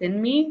deeper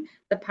within me,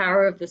 the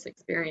power of this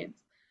experience.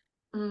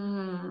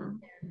 Mm.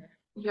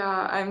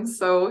 Yeah, I'm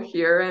so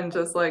here and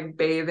just like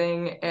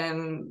bathing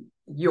in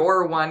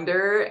your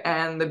wonder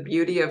and the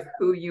beauty of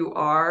who you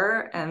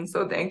are. And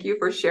so thank you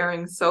for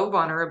sharing so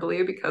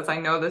vulnerably because I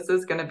know this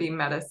is going to be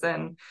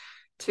medicine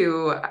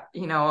to,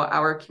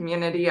 our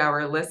community,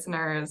 our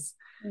listeners.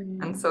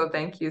 And Mm, so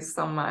thank you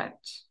so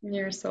much.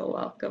 you're so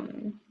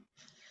welcome.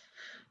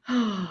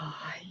 Oh,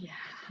 yeah.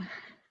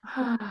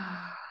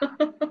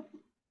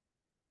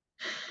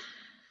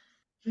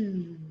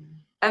 Hmm.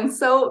 And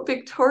so,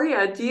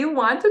 Victoria, do you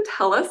want to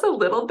tell us a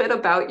little bit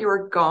about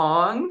your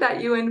gong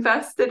that you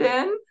invested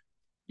in?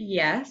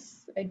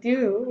 Yes, I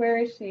do. Where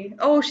is she?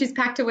 Oh, she's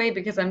packed away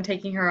because I'm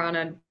taking her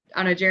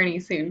on a journey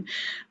soon.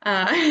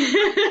 Uh,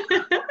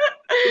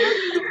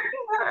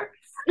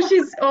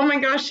 she's oh my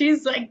gosh,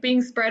 she's like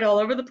being spread all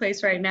over the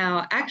place right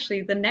now.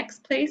 Actually, the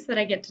next place that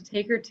I get to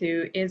take her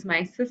to is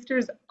my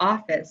sister's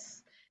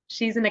office.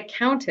 She's an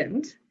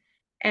accountant,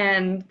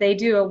 and they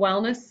do a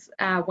wellness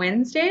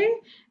Wednesday,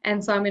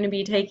 and so I'm going to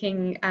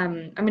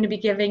be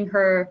giving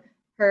her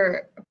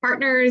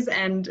partners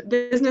and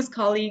business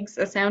colleagues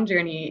a sound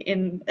journey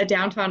in a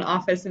downtown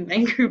office in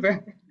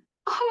Vancouver.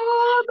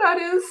 Oh, that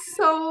is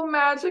so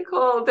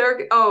magical.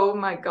 Oh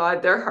my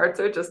God, their hearts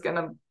are just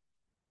gonna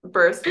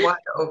burst wide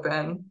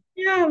open.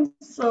 Yeah, I'm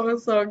so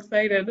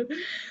excited.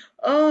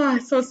 Oh,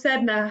 so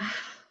Sedna.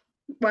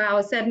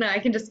 Wow, Sedna, I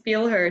can just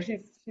feel her.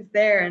 She's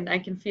there and I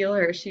can feel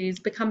her. She's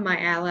become my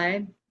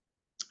ally.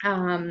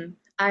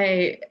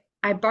 I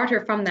bought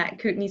her from that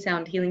Kootenai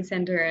Sound Healing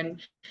Center,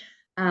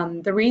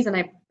 and the reason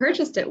I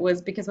purchased it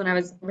was because when I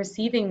was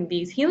receiving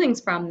these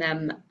healings from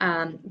them,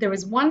 there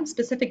was one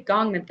specific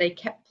gong that they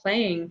kept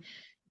playing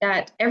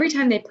that every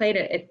time they played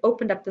it, it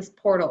opened up this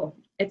portal.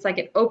 It's like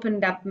it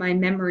opened up my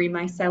memory,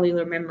 my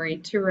cellular memory,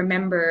 to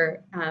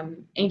remember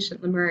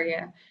ancient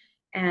Lemuria.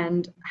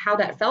 And how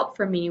that felt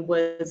for me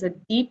was a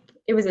deep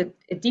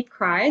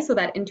cry, so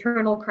that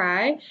internal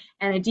cry,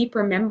 and a deep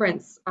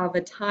remembrance of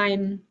a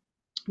time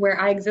where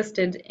I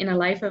existed in a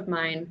life of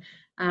mine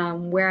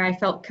where I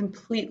felt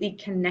completely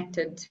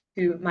connected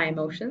to my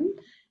emotion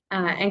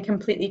and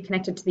completely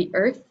connected to the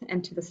earth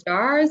and to the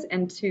stars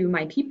and to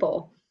my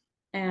people.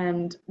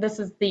 And this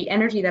is the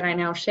energy that I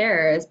now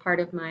share as part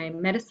of my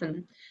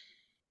medicine.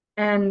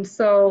 And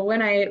so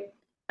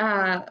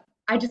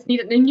I just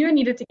needed, I knew I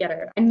needed to get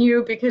her. I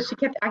knew because she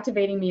kept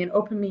activating me and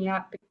opening me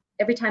up.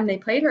 Every time they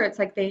played her, it's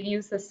like they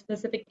used a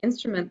specific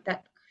instrument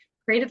that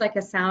created like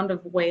a sound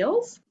of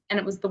whales. And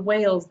it was the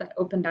whales that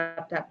opened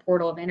up that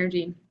portal of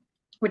energy,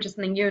 which is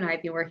something you and I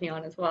have been working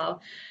on as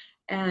well.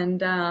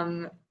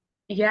 And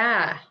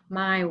yeah,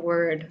 my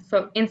word.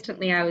 So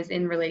instantly I was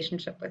in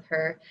relationship with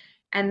her.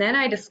 And then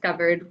I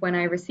discovered when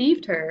I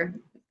received her,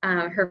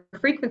 her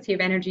frequency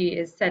of energy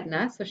is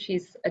Sedna, so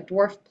she's a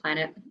dwarf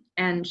planet,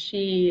 and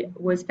she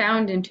was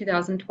found in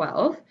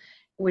 2012,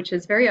 which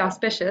is very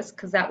auspicious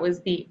because that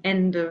was the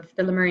end of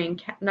the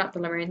not the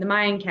Lemurian, the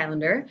Mayan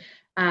calendar,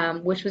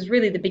 which was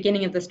really the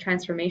beginning of this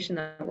transformation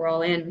that we're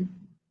all in.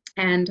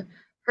 And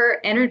her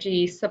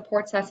energy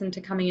supports us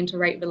into coming into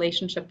right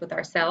relationship with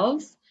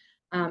ourselves,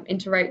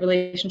 into right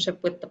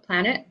relationship with the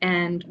planet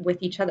and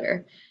with each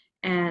other.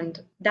 And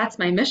that's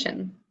my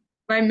mission.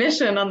 My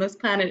mission on this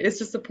planet is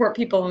to support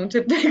people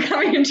into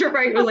coming into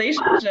right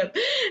relationship.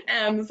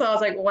 And so I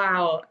was like,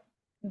 wow,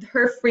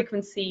 her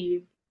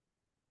frequency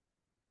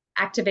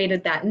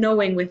activated that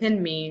knowing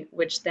within me,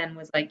 which then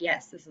was like,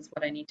 yes, this is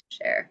what I need to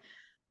share.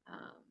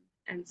 Um,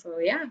 and so,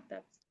 yeah,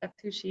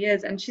 that's who she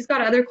is. And she's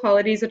got other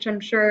qualities, which I'm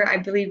sure I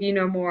believe you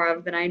know more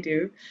of than I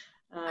do.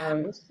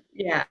 Um,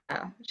 yeah,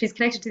 she's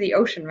connected to the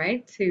ocean,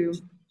 right?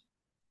 She's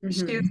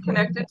Mhm.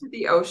 connected to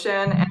the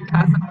ocean and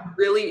has a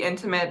really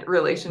intimate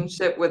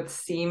relationship with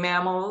sea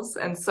mammals.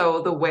 And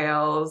so the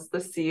whales,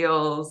 the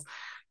seals,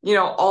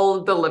 all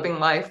of the living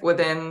life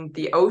within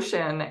the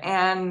ocean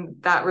and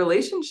that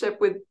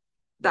relationship with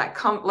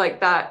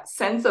like that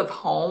sense of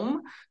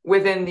home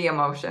within the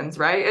emotions,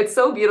 right? It's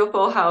so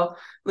beautiful how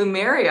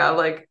Lemuria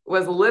like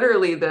was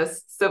literally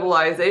this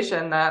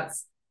civilization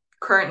that's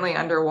currently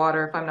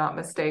underwater, if I'm not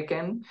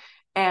mistaken.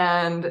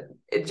 And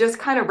it just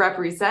kind of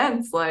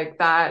represents like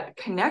that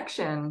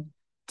connection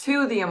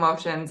to the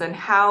emotions and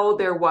how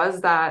there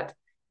was that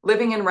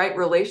living in right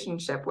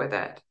relationship with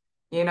it.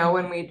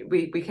 When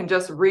we can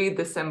just read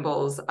the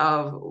symbols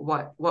of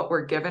what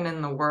we're given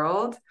in the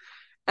world.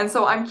 And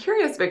so I'm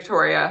curious,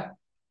 Victoria,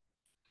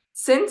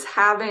 since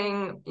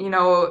having,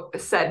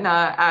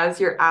 Sedna as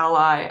your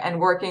ally and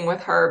working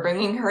with her,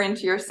 bringing her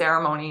into your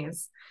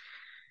ceremonies,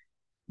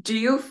 do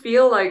you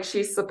feel like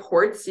she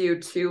supports you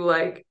to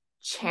like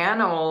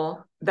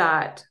channel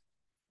that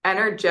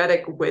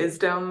energetic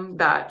wisdom,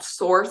 that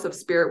source of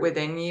spirit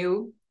within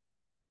you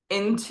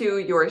into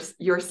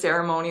your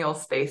ceremonial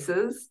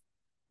spaces?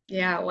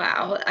 Yeah,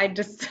 wow. I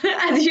just,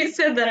 as you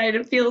said that,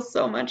 I feel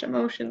so much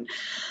emotion.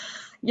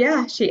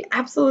 Yeah, she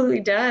absolutely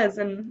does,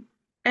 and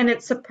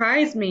it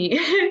surprised me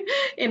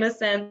in a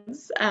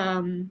sense.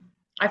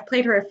 I've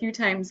played her a few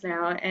times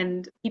now,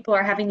 and people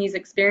are having these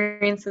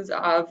experiences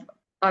of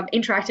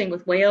interacting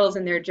with whales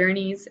and their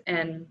journeys.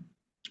 And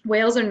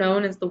whales are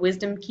known as the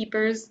wisdom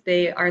keepers.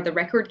 They are the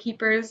record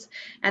keepers,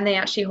 and they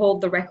actually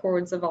hold the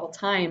records of all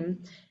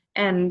time.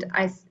 And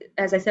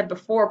as I said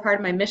before, part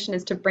of my mission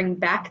is to bring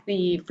back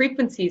the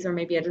frequencies, or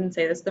maybe I didn't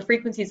say this, the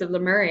frequencies of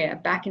Lemuria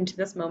back into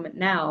this moment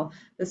now,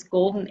 this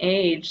golden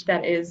age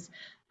that is,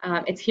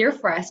 it's here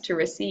for us to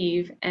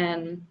receive.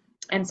 And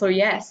so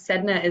yes,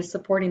 Sedna is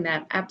supporting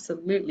that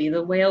absolutely.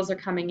 The whales are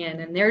coming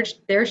in, and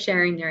they're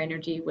sharing their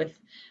energy with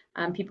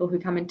people who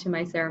come into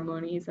my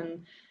ceremonies.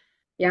 And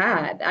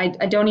yeah,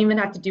 I don't even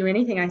have to do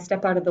anything. I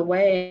step out of the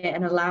way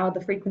and allow the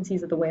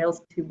frequencies of the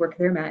whales to work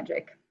their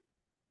magic.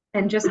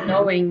 And just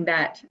knowing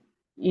that,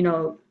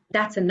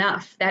 that's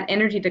enough. That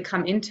energy to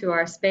come into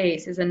our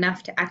space is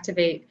enough to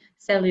activate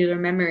cellular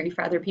memory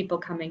for other people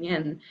coming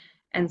in.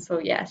 And so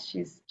yes,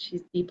 she's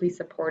deeply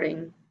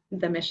supporting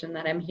the mission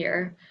that I'm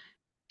here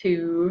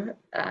to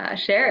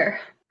share.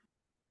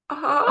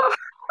 Oh,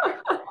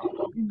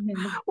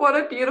 Mhm. what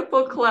a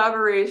beautiful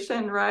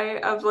collaboration,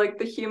 right? Of like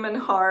the human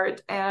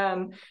heart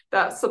and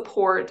that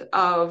support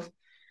of,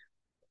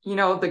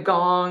 the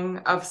gong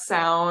of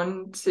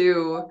sound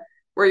to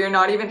where you're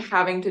not even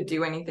having to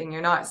do anything.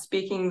 You're not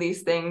speaking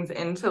these things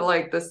into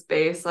like the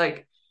space.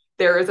 Like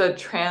there is a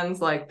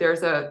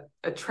there's a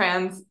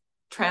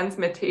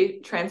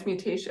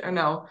transmutation, or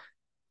no,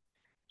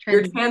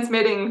 you're Trans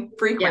transmitting yeah.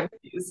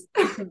 frequencies.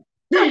 Mhm.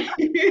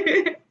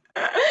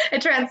 A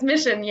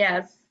transmission,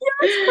 yes.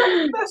 Yes,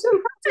 transmission. That's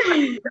what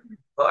I'm looking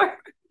for.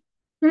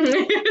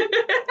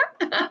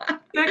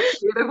 Get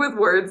creative with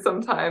words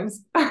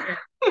sometimes. Yeah.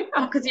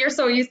 Oh, because you're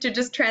so used to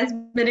just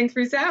transmitting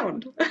through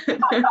sound.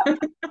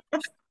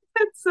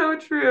 It's so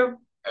true.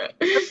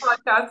 The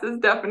podcast is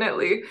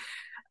definitely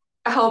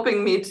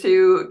helping me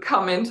to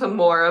come into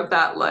more of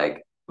that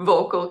like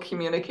vocal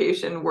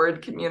communication,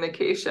 word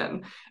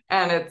communication.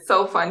 And it's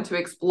so fun to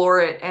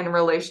explore it in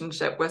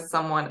relationship with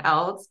someone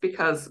else,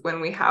 because when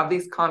we have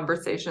these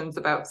conversations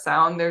about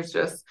sound, there's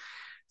just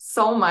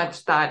so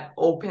much that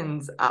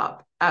opens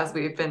up as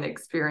we've been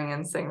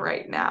experiencing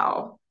right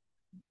now.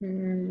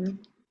 Mm,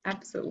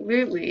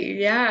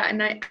 absolutely. Yeah.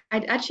 And I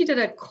actually did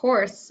a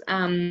course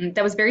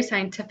that was very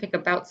scientific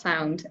about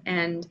sound.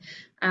 And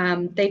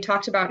they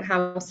talked about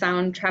how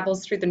sound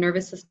travels through the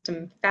nervous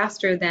system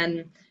faster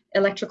than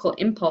electrical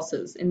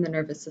impulses in the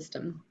nervous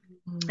system.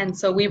 And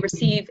so we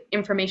receive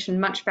information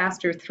much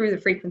faster through the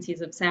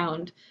frequencies of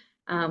sound,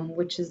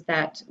 which is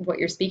that what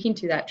you're speaking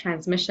to, that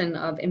transmission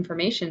of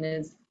information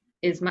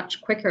is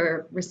much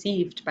quicker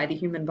received by the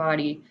human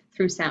body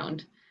through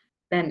sound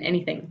than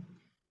anything.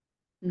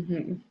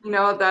 Hmm.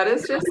 That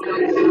is just so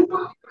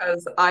beautiful,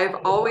 because I've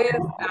always,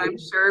 and I'm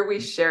sure we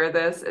share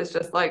this, is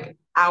just like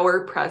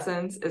our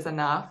presence is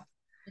enough.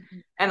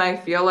 And I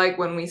feel like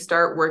when we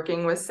start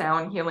working with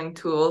sound healing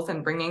tools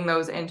and bringing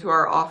those into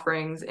our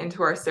offerings,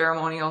 into our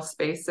ceremonial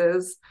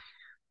spaces,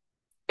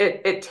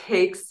 it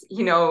takes,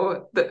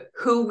 the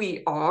who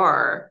we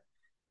are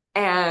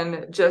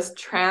and just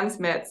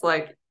transmits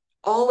like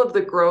all of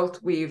the growth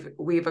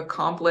we've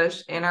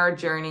accomplished in our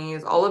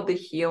journeys, all of the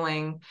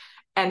healing,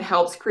 and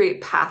helps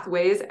create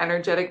pathways,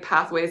 energetic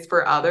pathways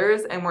for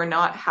others. And we're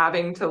not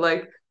having to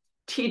like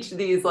teach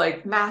these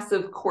like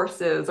massive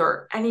courses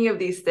or any of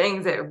these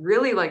things. It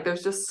really like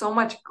there's just so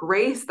much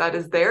grace that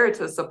is there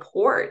to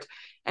support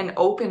and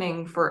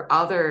opening for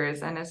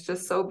others. And it's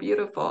just so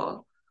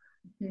beautiful.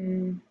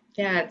 Mm.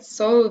 Yeah, it's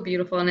so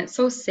beautiful and it's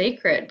so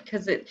sacred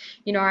because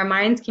our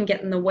minds can get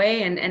in the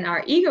way and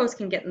our egos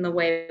can get in the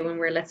way when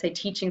we're, let's say,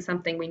 teaching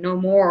something. We know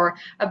more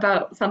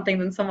about something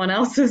than someone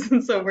else's,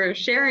 and so we're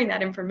sharing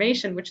that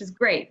information, which is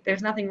great.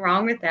 There's nothing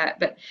wrong with that,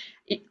 but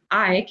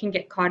I can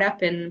get caught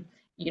up in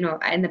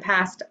the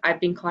past, I've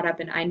been caught up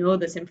in, I know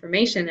this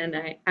information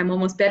and I'm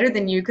almost better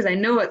than you because I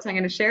know it, so I'm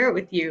going to share it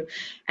with you.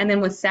 And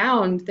then with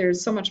sound,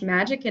 there's so much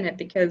magic in it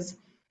because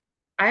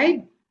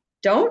I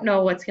don't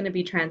know what's going to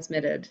be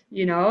transmitted,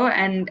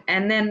 and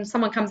then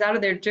someone comes out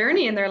of their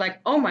journey and they're like,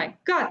 "Oh my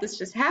God, this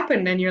just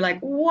happened." And you're like,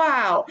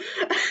 "Wow."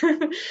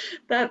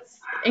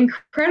 That's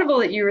incredible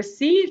that you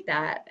received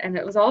that and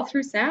it was all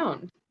through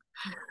sound.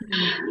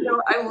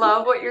 I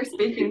love what you're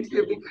speaking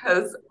to,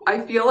 because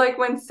I feel like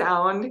when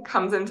sound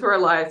comes into our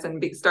lives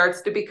and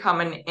starts to become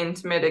an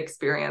intimate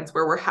experience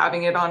where we're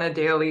having it on a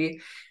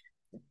daily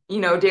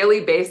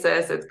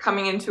basis, it's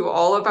coming into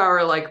all of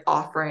our like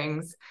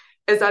offerings,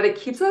 is that it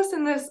keeps us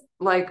in this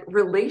like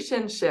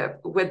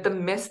relationship with the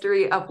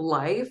mystery of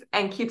life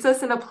and keeps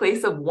us in a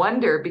place of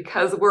wonder,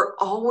 because we're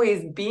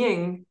always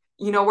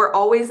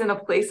in a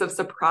place of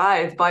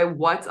surprise by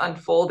what's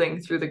unfolding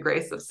through the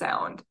grace of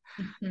sound.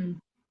 Mhm.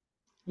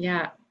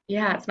 Yeah.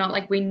 Yeah, it's not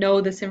like we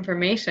know this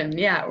information.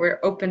 Yeah, we're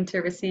open to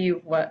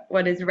receive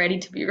what is ready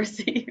to be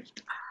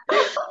received.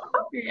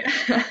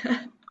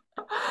 Yeah.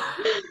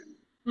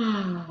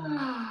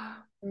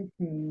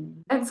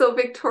 Mm. And so,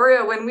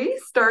 Victoria, when we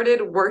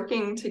started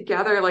working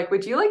together, like,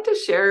 would you like to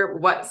share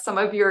what some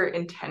of your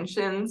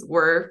intentions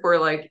were for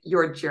like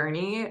your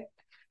journey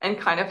and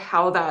kind of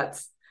how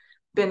that's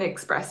been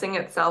expressing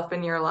itself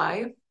in your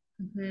life?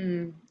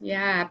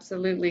 Yeah,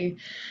 absolutely.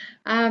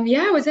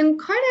 Yeah, I was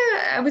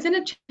in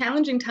a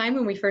challenging time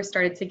when we first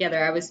started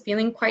together. I was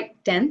feeling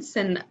quite dense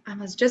and I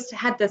was just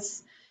had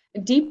this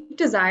deep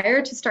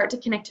desire to start to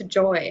connect to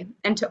joy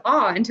and to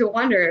awe and to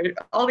wonder,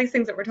 all these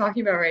things that we're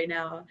talking about right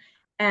now.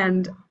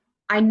 And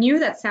I knew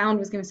that sound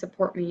was going to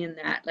support me in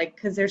that, like,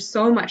 because there's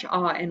so much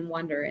awe and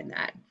wonder in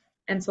that.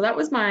 And so I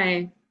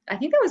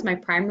think that was my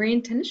primary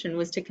intention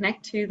was to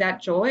connect to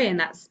that joy and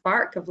that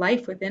spark of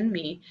life within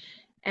me.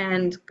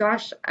 And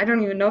gosh, I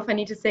don't even know if I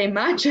need to say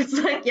much. It's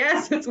like,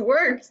 yes, it's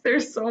worked.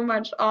 There's so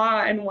much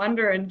awe and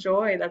wonder and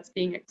joy that's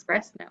being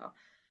expressed now.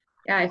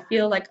 Yeah, I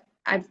feel like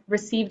I've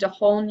received a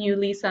whole new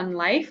lease on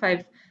life.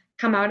 I've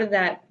come out of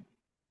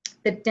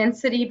the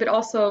density, but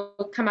also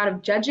come out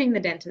of judging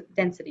the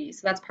density.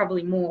 So that's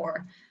probably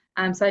more.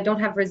 So I don't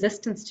have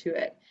resistance to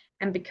it.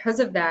 And because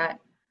of that,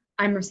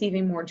 I'm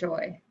receiving more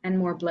joy and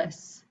more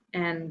bliss.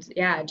 And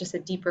yeah, just a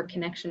deeper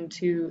connection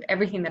to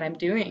everything that I'm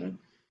doing,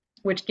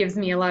 which gives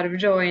me a lot of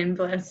joy and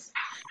bliss.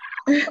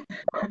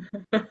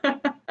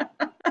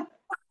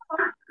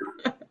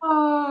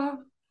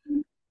 Oh,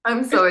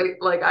 I'm so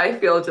like I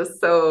feel just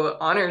so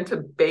honored to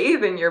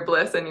bathe in your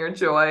bliss and your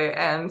joy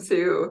and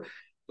to,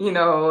 you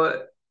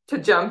know, to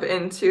jump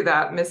into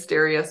that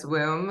mysterious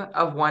womb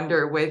of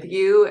wonder with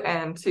you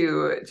and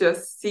to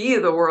just see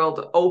the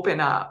world open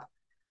up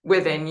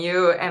within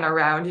you and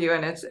around you.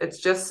 And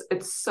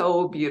it's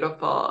so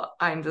beautiful.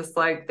 I'm just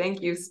like,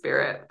 thank you,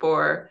 Spirit,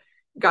 for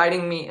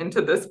guiding me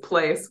into this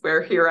place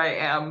where here I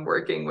am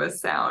working with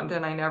sound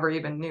and I never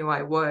even knew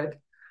I would.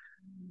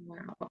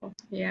 Wow.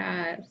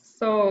 Yeah,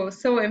 so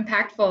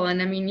impactful.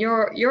 And I mean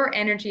your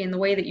energy and the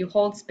way that you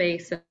hold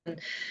space and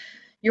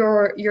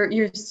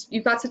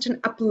you've got such an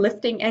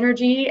uplifting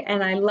energy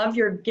and I love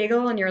your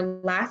giggle and your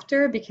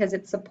laughter because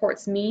it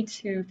supports me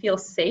to feel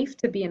safe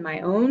to be in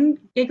my own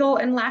giggle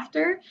and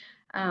laughter.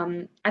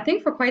 I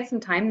think for quite some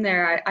time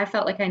there I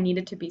felt like I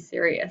needed to be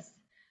serious.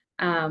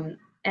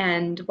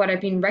 And what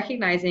I've been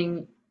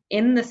recognizing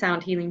in the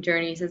sound healing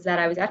journeys is that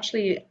I was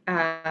actually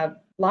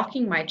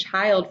blocking my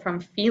child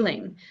from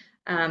feeling,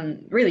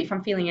 really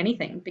from feeling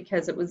anything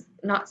because it was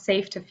not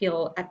safe to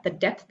feel at the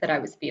depth that I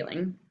was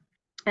feeling.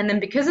 And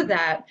then because of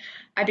that,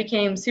 I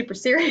became super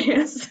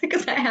serious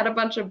because I had a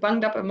bunch of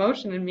bunged up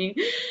emotion in me,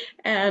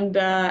 and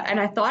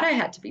I thought I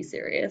had to be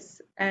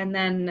serious. And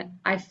then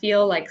I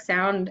feel like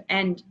sound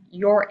and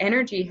your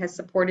energy has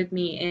supported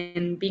me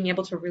in being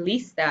able to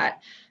release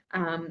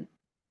um,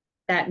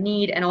 that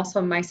need and also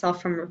myself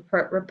from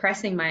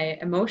repressing my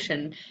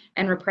emotion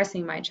and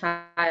repressing my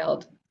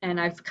child. And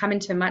I've come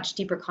into much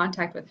deeper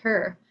contact with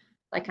her,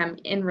 like I'm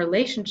in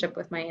relationship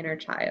with my inner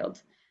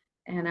child.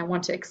 And I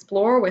want to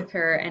explore with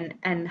her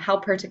and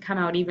help her to come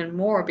out even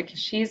more because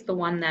she's the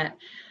one that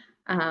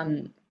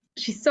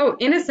she's so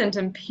innocent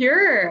and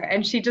pure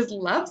and she just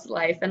loves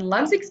life and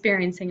loves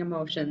experiencing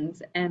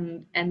emotions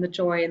and the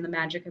joy and the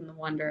magic and the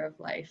wonder of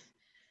life.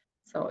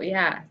 So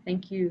yeah,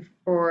 thank you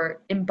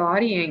for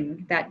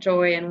embodying that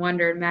joy and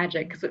wonder and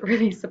magic because it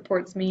really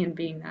supports me in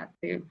being that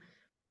too.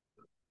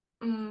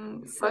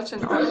 Such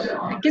an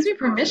honor. It gives me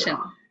permission.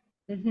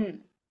 Hmm.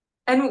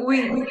 And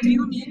we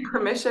do need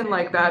permission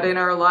like that in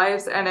our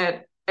lives, and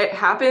it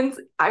happens.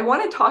 I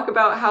want to talk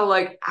about how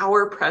like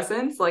our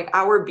presence, like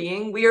our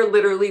being, we are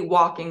literally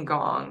walking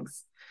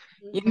gongs,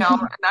 you know,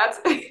 and that's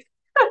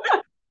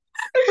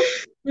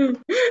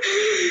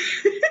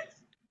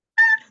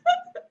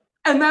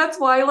and that's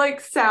why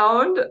like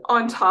sound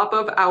on top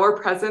of our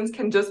presence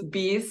can just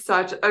be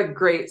such a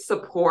great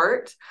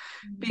support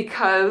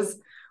because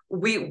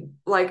we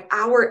like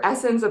our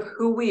essence of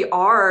who we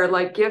are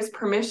like gives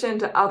permission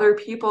to other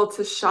people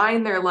to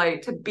shine their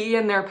light, to be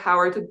in their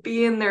power, to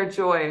be in their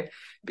joy,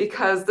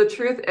 because the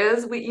truth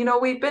is we, you know,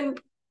 we've been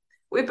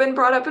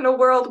brought up in a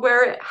world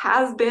where it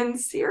has been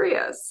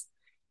serious,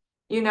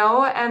 you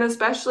know, and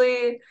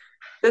especially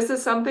this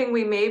is something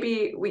we,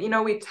 you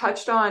know, we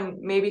touched on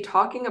maybe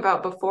talking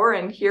about before,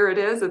 and here it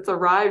is, it's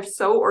arrived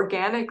so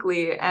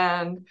organically,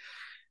 and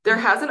there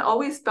hasn't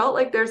always felt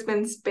like there's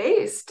been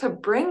space to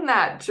bring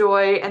that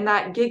joy and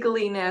that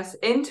giggliness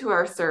into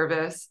our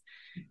service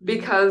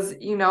because,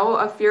 you know,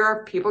 a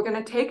fear of people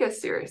going to take us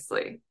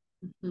seriously.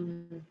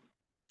 Mhm.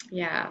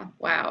 Yeah,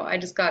 wow. I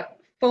just got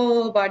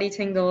full body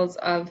tingles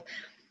of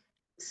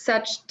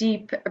such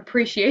deep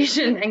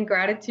appreciation and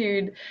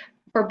gratitude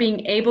for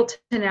being able to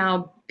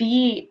now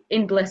be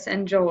in bliss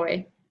and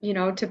joy, you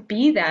know, to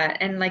be that.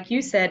 And like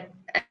you said,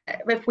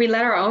 if we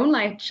let our own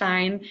light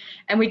shine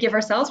and we give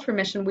ourselves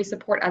permission, we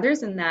support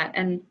others in that.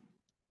 And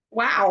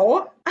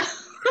wow.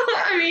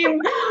 I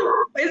mean,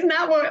 isn't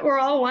that what we're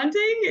all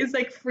wanting? Is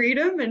like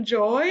freedom and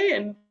joy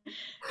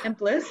and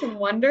bliss and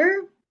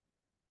wonder.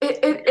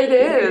 It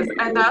is.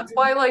 And that's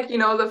why, like, you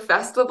know, the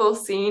festival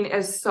scene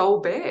is so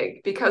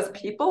big because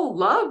people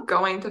love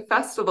going to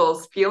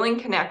festivals, feeling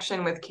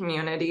connection with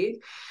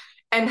community.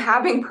 and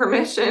having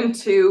permission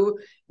to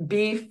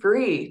be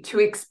free, to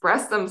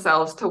express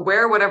themselves, to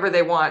wear whatever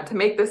they want, to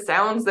make the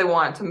sounds they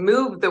want, to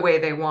move the way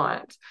they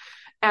want.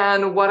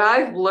 And what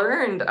I've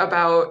learned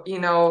about,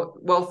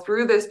 well,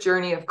 through this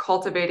journey of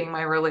cultivating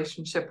my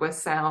relationship with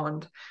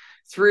sound,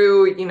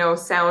 through,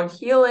 sound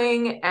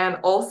healing, and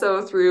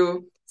also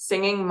through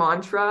singing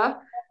mantra,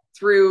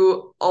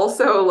 through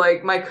also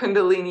like my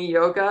Kundalini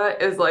yoga,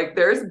 is like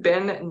there's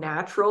been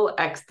natural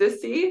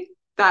ecstasy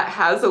that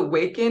has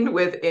awakened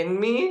within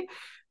me,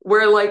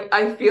 where like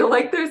I feel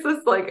like there's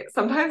this, like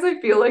sometimes I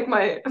feel like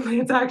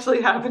it's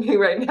actually happening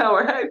right now,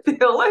 where I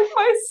feel like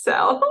my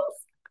cells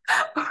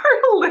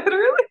are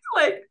literally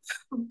like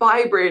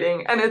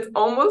vibrating, and it's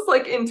almost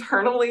like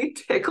internally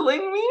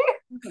tickling me.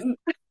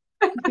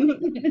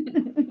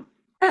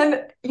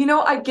 And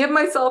I give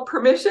myself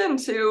permission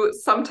to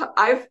sometimes.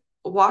 I've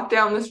walked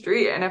down the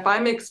street, and if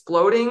I'm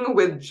exploding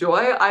with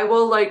joy, I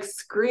will like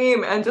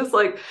scream and just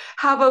like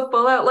have a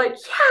full out like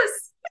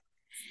yes,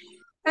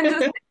 and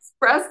just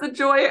express the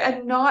joy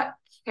and not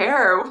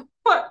care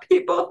what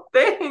people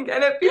think,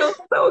 and it feels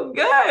so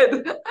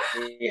good.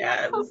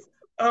 Yes.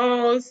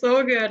 Oh,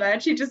 so good. I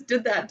actually just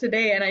did that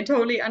today, and I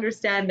totally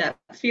understand that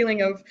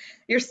feeling of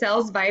your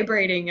cells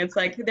vibrating. It's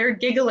like they're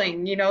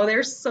giggling,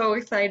 they're so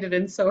excited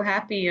and so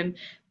happy, and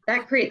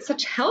that creates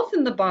such health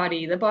in the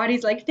body. The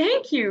body's like,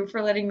 thank you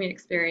for letting me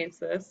experience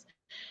this.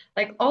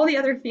 Like all the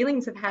other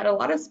feelings have had a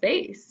lot of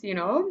space,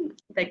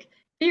 like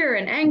fear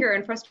and anger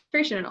and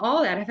frustration and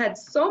all that have had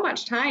so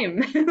much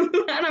time. And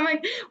I'm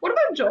like, what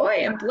about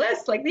joy and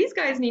bliss? Like these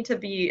guys need to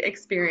be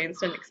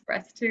experienced and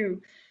expressed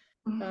too.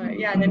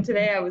 Yeah, and then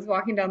today I was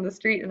walking down the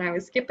street and I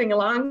was skipping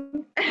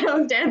along and I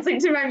was dancing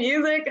to my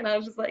music and I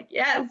was just like,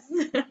 yes.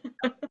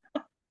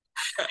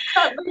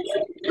 That makes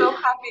me so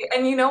happy.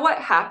 And you know what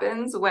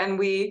happens when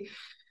we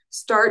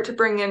start to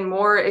bring in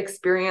more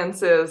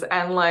experiences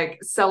and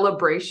like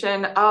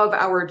celebration of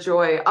our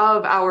joy,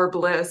 of our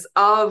bliss,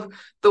 of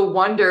the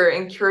wonder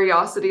and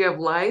curiosity of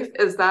life,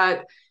 is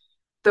that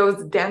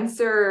those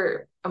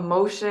denser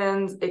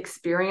emotions,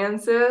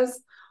 experiences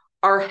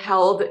are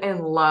held in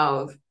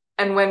love.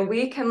 And when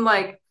we can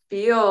like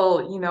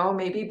feel,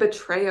 maybe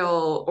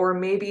betrayal or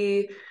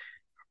maybe,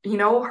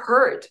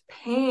 hurt,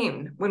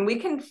 pain, when we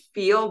can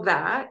feel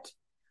that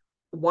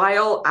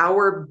while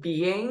our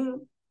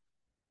being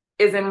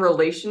is in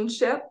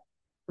relationship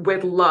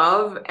with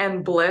love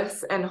and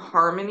bliss and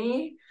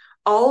harmony,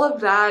 all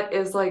of that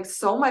is like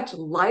so much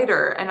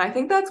lighter. And I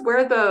think that's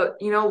where the,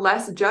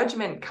 less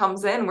judgment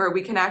comes in, where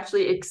we can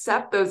actually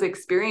accept those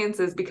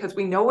experiences because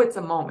we know it's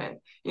a moment.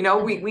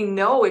 We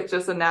know it's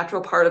just a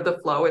natural part of the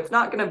flow. It's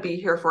not going to be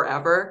here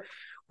forever.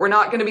 We're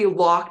not going to be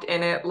locked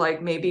in it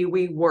like maybe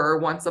we were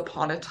once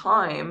upon a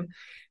time,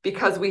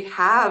 because we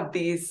have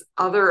these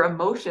other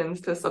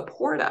emotions to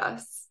support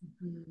us.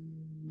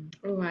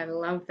 Oh, I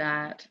love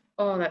that.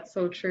 Oh, that's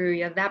so true.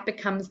 Yeah, that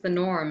becomes the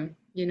norm.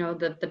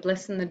 The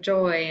bliss and the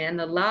joy and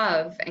the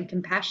love and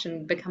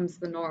compassion becomes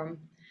the norm.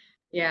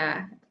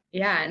 Yeah.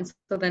 Yeah. And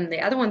so then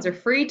the other ones are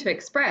free to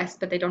express,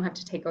 but they don't have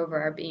to take over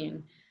our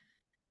being.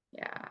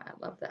 Yeah, I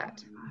love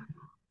that.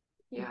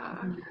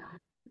 Yeah.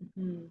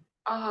 Mhm.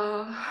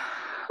 Uh,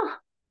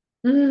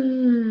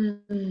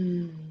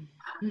 Mhm.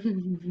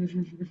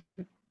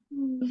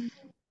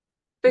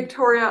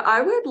 Victoria,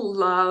 I'd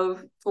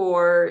love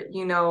for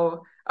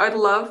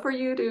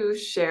you to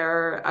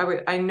share.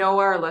 I know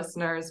our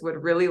listeners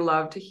would really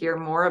love to hear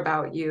more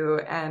about you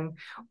and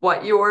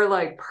what your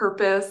like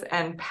purpose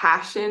and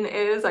passion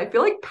is. I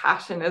feel like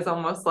passion is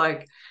almost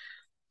like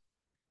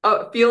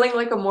feeling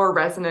like a more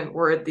resonant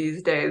word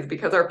these days,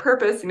 because our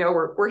purpose,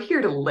 we're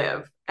here to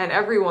live and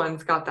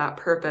everyone's got that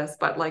purpose,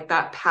 but like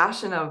that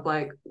passion of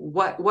like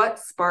what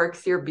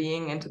sparks your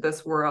being into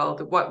this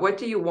world? What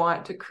do you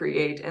want to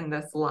create in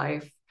this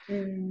life?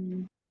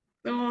 Mm.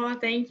 Oh,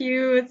 thank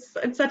you. It's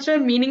such a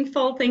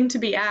meaningful thing to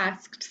be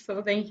asked.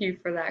 So thank you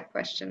for that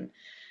question.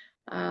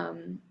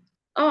 Um,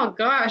 oh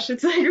gosh,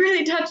 it's like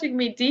really touching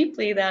me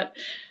deeply that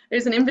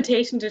there's an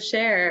invitation to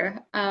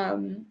share.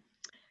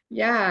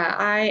 Yeah,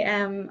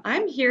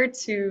 I'm here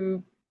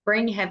to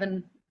bring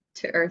heaven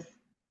to earth.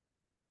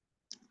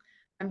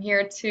 I'm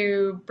here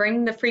to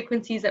bring the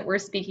frequencies that we're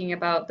speaking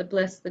about, the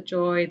bliss, the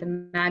joy, the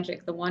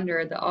magic, the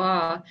wonder, the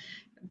awe,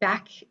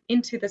 back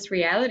into this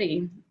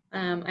reality.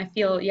 I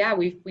feel, yeah,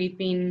 we've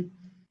been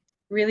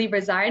really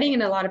residing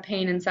in a lot of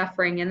pain and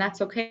suffering, and that's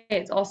okay.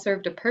 It's all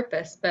served a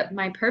purpose. But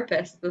my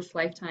purpose this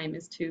lifetime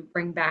is to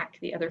bring back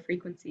the other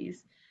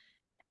frequencies.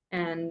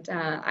 And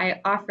I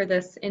offer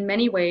this in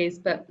many ways,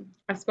 but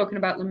I've spoken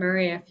about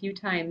Lemuria a few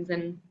times,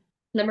 and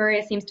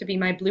Lemuria seems to be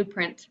my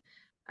blueprint.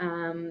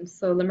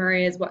 So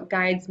Lemuria is what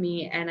guides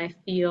me, and I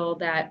feel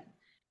that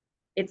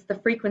it's the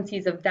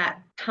frequencies of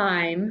that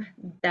time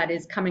that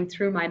is coming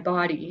through my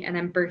body, and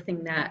I'm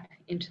birthing that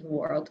into the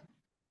world.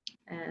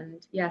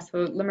 And yeah,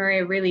 so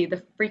Lemuria, really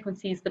the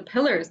frequencies, the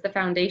pillars, the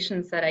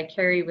foundations that I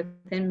carry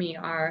within me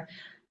are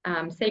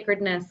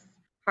sacredness,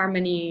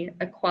 harmony,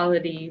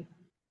 equality,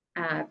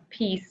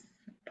 peace,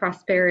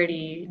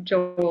 prosperity,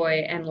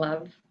 joy, and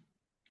love.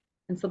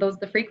 And so those are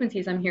the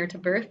frequencies I'm here to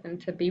birth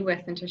and to be with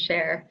and to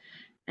share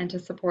and to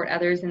support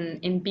others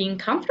in being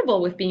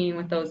comfortable with being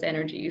with those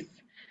energies,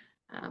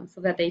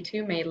 so that they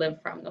too may live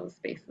from those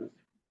spaces.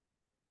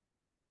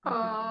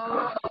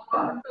 Oh,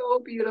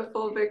 so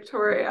beautiful,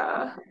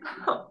 Victoria.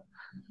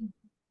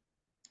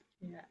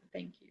 Yeah,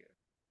 thank you.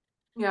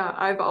 Yeah,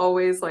 I've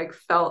always like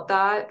felt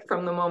that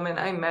from the moment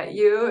I met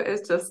you.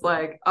 It's just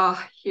like,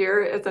 ah,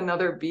 here is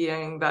another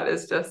being that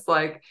is just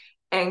like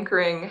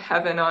anchoring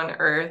heaven on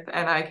earth,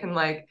 and I can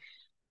like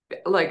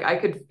I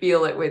could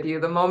feel it with you.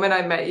 The moment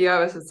I met you, I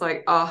was just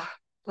like, oh,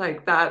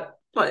 like that,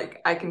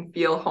 like I can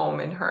feel home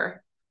in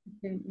her.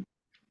 Mhm.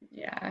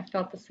 Yeah, I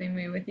felt the same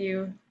way with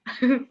you.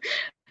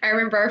 I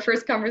remember our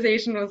first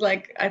conversation was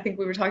like, I think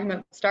we were talking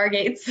about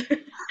stargates,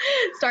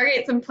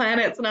 stargates and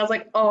planets, and I was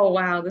like, oh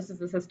wow, this is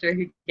the sister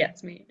who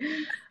gets me.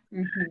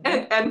 Hmm.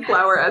 And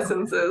flower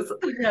essences.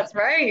 That's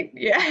right.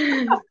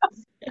 Yeah.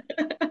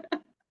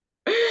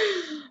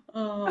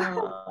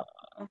 Oh,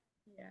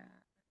 yeah.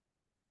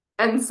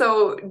 And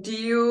so do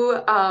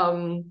you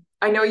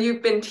I know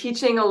you've been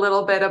teaching a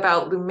little bit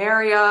about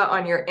Lumeria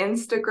on your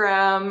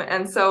Instagram.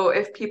 And so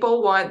if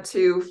people want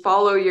to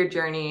follow your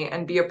journey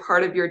and be a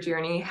part of your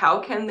journey, how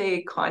can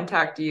they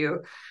contact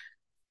you?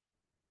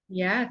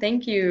 Yeah,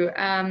 thank you.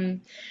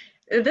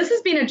 This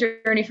has been a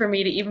journey for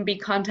me to even be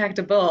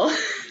contactable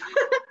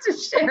to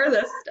share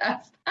this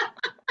stuff.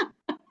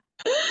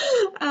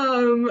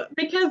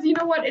 Because you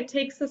know what, it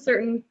takes a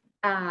certain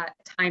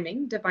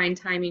timing, divine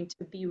timing,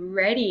 to be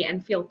ready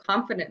and feel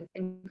confident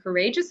and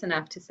courageous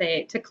enough to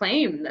say, to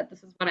claim that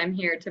this is what I'm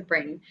here to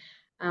bring.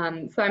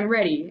 So I'm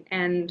ready,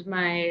 and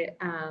my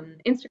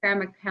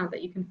Instagram account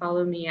that you can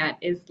follow me at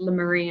is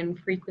Lemurian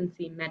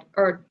Frequency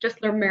or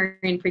just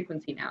Lemurian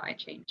Frequency now. I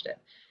changed it.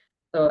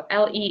 So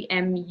Lemurian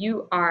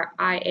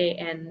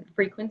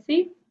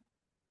Frequency.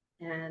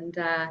 And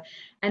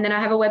then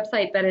I have a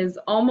website that is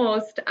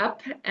almost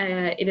up.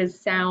 It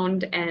is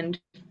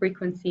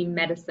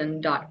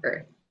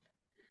soundandfrequencymedicine.earth.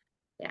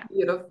 Yeah.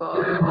 Beautiful.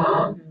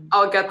 Mhm.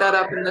 I'll get that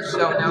up in the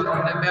show notes.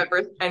 And if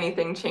ever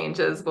anything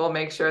changes, we'll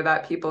make sure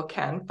that people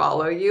can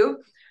follow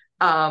you.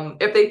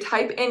 If they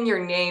type in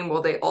your name,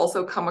 will they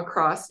also come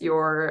across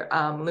your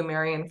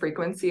Lumerian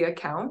frequency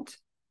account?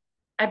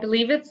 I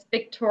believe it's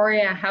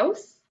Victoria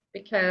House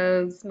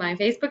because my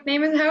Facebook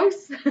name is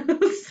House.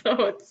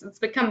 So it's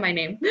become my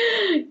name.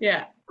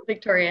 Yeah,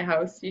 Victoria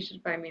House. You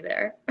should find me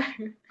there.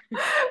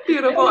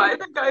 Beautiful. I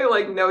think I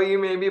like know you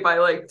maybe by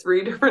like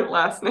three different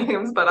last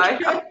names, but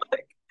I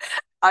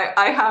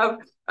have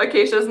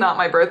Acacia's not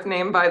my birth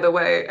name, by the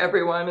way,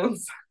 everyone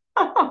is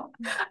I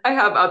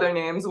have other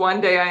names.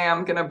 One day I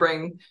am gonna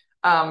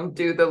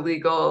do the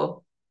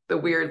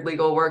weird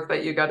legal work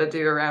that you gotta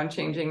do around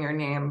changing your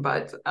name.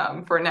 But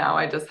for now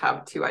I just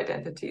have two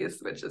identities,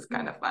 which is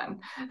kind of fun.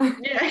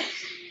 Yeah.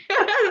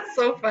 It's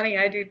so funny.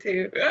 I do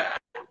too.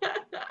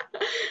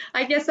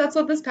 I guess that's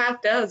what this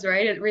path does,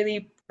 right? It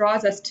really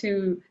draws us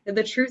to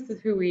the truth of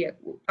who we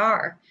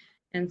are.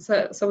 And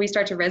so we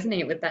start to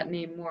resonate with that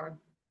name more.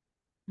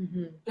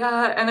 Hmm.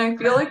 Yeah, and I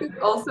feel like it's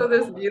also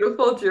this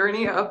beautiful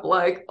journey of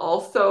like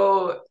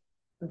also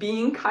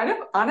being kind of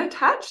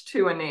unattached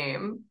to a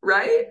name,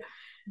 right?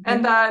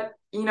 And that,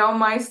 you know,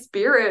 my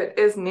spirit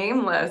is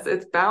nameless,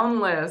 it's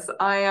boundless.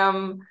 I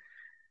am,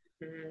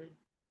 Hmm.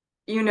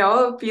 you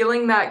know,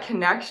 feeling that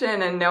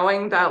connection and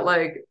knowing that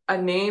like a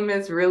name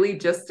is really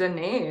just a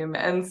name.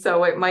 And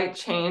so it might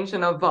change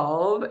and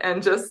evolve.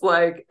 And just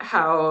like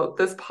how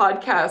this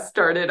podcast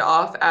started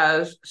off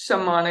as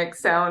Shamanic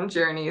Sound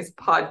Journeys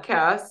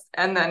podcast,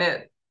 and then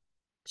it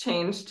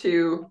changed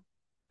to,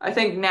 I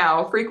think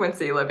now,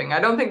 Frequency Living. I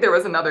don't think there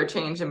was another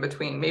change in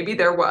between. Maybe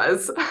there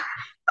was.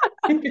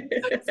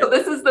 So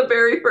this is the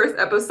very first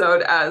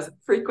episode as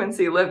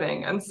Frequency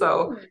Living. And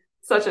so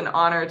such an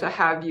honor to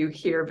have you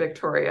here,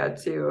 Victoria,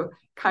 to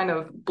kind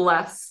of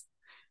bless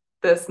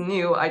this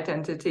new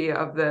identity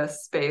of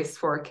this space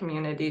for a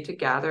community to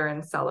gather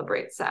and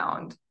celebrate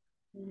sound.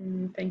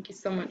 Thank you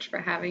so much for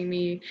having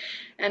me.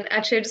 And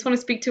actually, I just want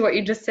to speak to what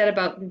you just said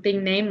about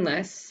being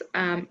nameless.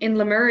 In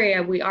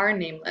Lemuria, we are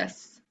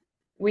nameless.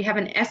 We have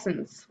an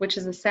essence, which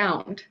is a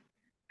sound,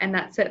 and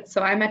that's it.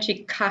 So I'm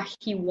actually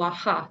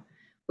Kahiwaha,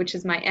 which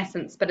is my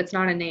essence, but it's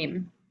not a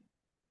name.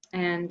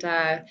 And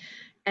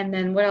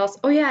then what else?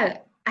 Oh yeah,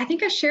 I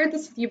think I shared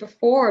this with you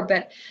before,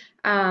 but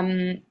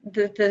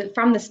the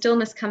from the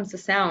stillness comes the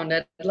sound.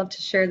 I'd love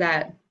to share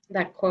that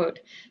quote.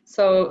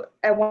 So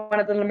at one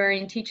of the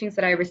Lemurian teachings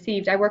that I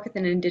received, I work with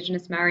an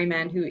Indigenous Maori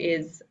man who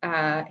is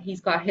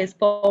he's got his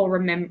full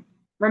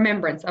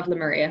remembrance of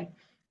Lemuria.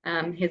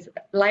 His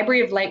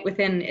library of light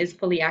within is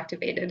fully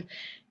activated,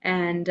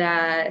 and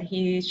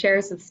he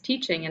shares this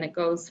teaching, and it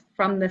goes,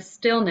 from the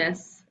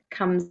stillness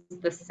comes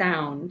the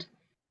sound,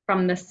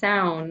 from the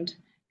sound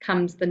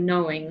comes the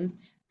knowing,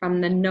 from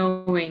the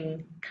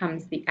knowing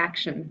comes the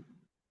action.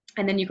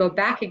 And then you go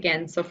back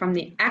again. So from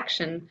the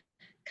action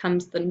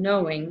comes the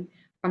knowing,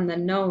 from the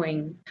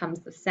knowing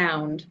comes the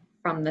sound,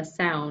 from the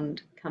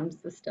sound comes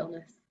the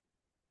stillness.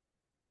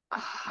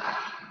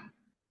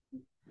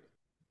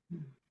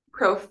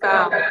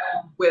 profound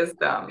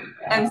wisdom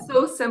and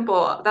so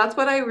simple. That's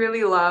what I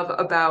really love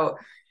about,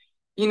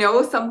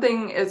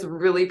 something is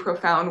really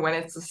profound when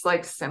it's just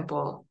like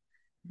simple.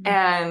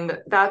 And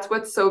that's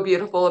what's so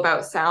beautiful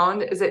about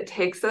sound is it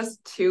takes us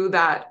to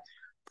that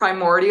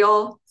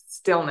primordial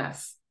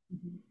stillness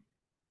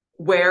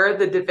where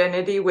the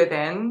divinity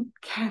within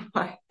can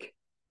like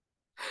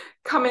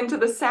come into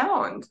the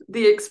sound,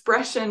 the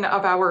expression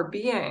of our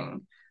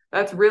being.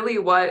 That's really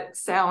what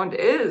sound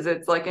is.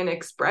 It's like an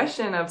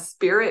expression of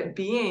spirit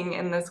being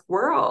in this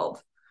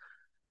world.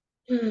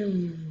 That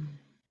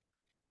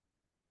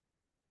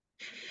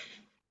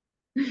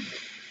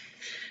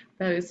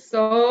is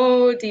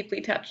so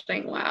deeply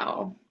touching.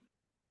 Wow.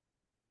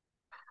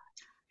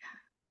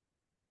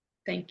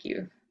 Thank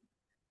you.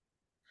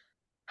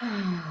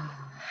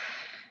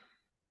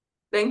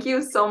 Thank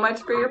you so much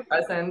for your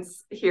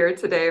presence here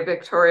today,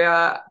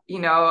 Victoria.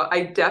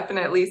 I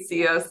definitely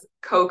see us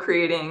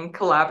co-creating,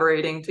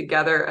 collaborating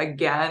together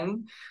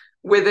again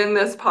within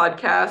this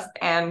podcast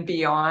and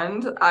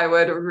beyond. I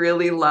would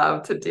really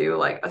love to do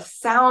like a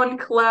sound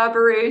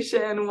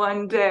collaboration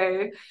one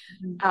day.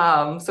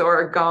 So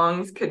our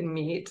gongs could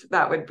meet.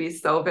 That would be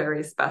so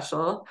very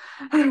special.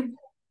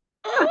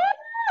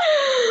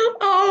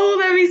 Oh,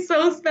 that'd be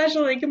so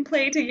special. They can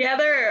play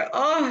together.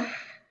 Oh.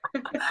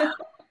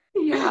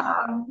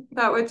 Yeah,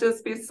 that would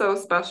just be so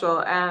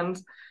special. And,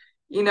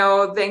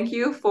 thank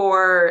you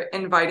for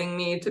inviting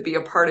me to be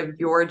a part of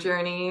your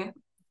journey.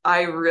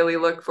 I really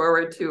look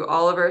forward to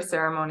all of our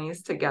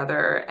ceremonies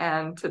together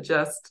and to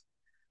just,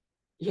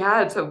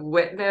 yeah, to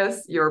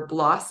witness your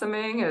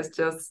blossoming is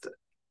just,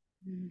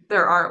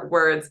 there aren't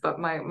words, but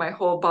my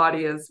whole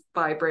body is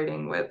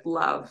vibrating with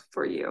love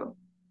for you.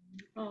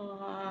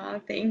 Aw,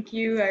 thank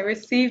you. I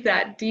received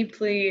that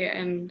deeply,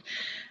 and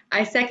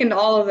I second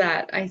all of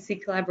that. I see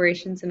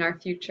collaborations in our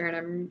future, and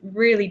I'm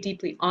really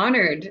deeply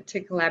honored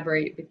to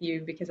collaborate with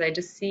you because I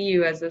just see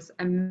you as this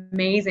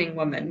amazing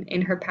woman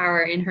in her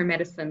power, in her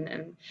medicine,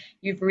 and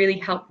you've really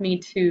helped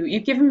me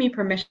you've given me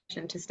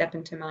permission to step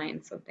into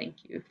mine. So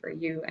thank you for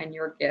you and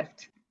your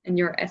gift and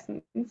your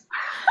essence.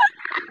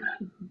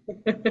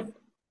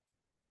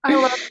 I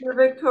love you,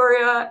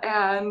 Victoria,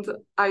 and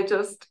I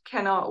just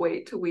cannot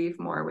wait to weave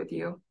more with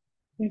you.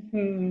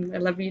 I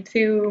love you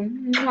too.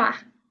 Mwah.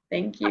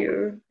 Thank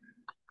you.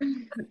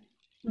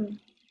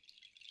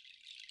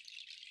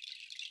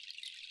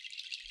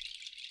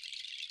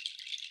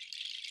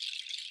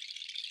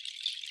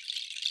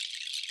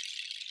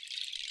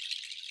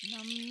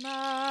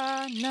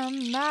 Nama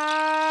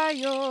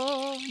Namayo,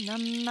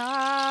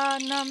 Nama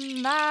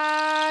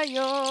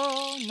Namayo,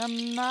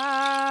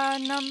 Nama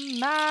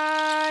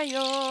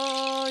Namayo,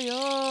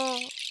 yo.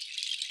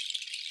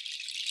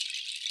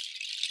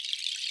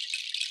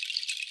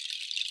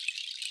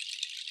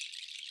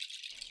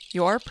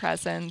 Your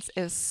presence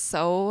is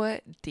so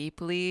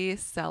deeply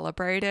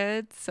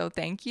celebrated. So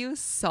thank you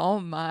so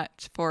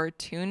much for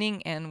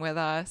tuning in with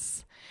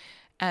us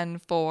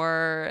and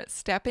for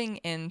stepping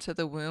into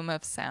the womb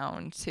of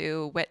sound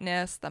to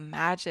witness the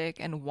magic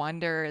and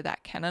wonder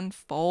that can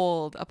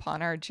unfold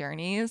upon our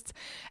journeys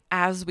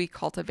as we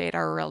cultivate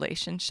our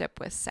relationship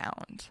with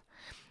sound.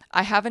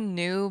 I have a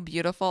new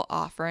beautiful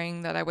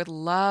offering that I would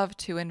love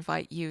to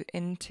invite you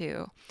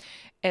into.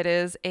 It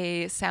is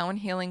a sound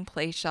healing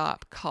play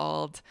shop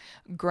called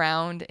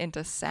Ground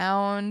into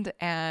Sound,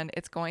 and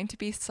it's going to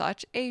be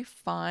such a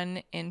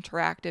fun,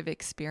 interactive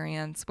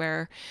experience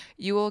where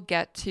you will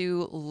get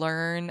to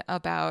learn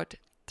about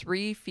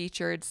 3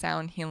 featured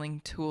sound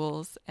healing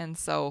tools. And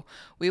so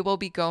we will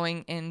be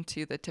going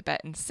into the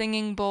Tibetan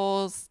singing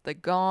bowls, the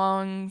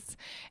gongs,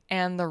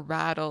 and the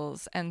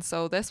rattles. And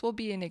so this will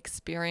be an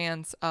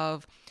experience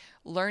of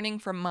learning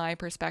from my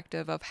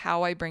perspective of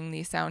how I bring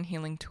these sound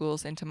healing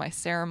tools into my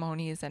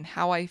ceremonies and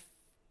how I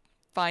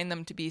find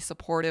them to be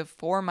supportive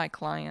for my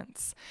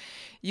clients.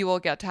 You will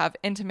get to have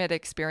intimate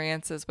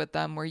experiences with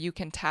them where you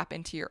can tap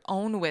into your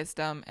own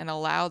wisdom and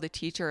allow the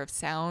teacher of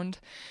sound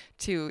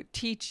to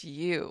teach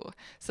you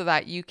so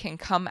that you can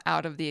come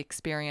out of the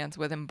experience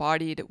with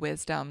embodied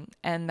wisdom,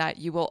 and that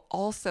you will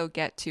also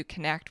get to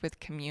connect with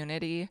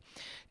community,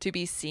 to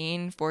be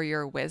seen for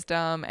your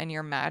wisdom and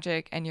your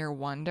magic and your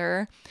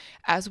wonder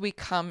as we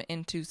come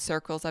into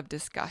circles of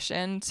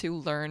discussion to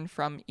learn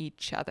from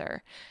each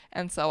other.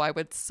 And so I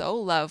would so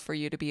love for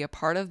you to be a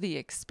part of the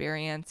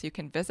experience. You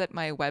can visit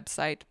my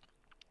website,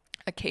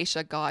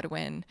 Acacia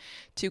Godwin,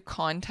 to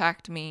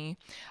contact me.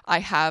 I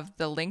have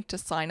the link to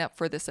sign up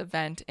for this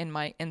event in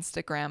my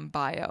Instagram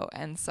bio.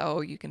 And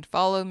so you can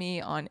follow me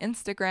on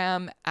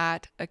Instagram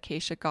at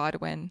Acacia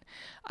Godwin.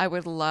 I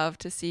would love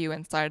to see you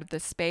inside of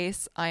this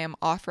space. I am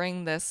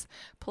offering this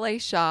play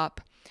shop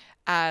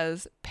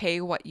as pay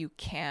what you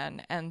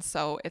can. And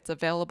so it's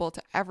available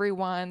to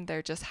everyone.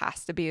 There just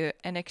has to be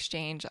an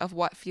exchange of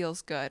what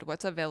feels good,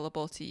 what's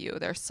available to you.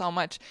 There's so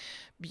much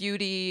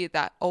beauty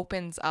that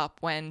opens up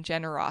when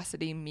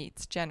generosity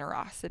meets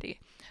generosity.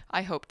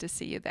 I hope to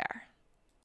see you there.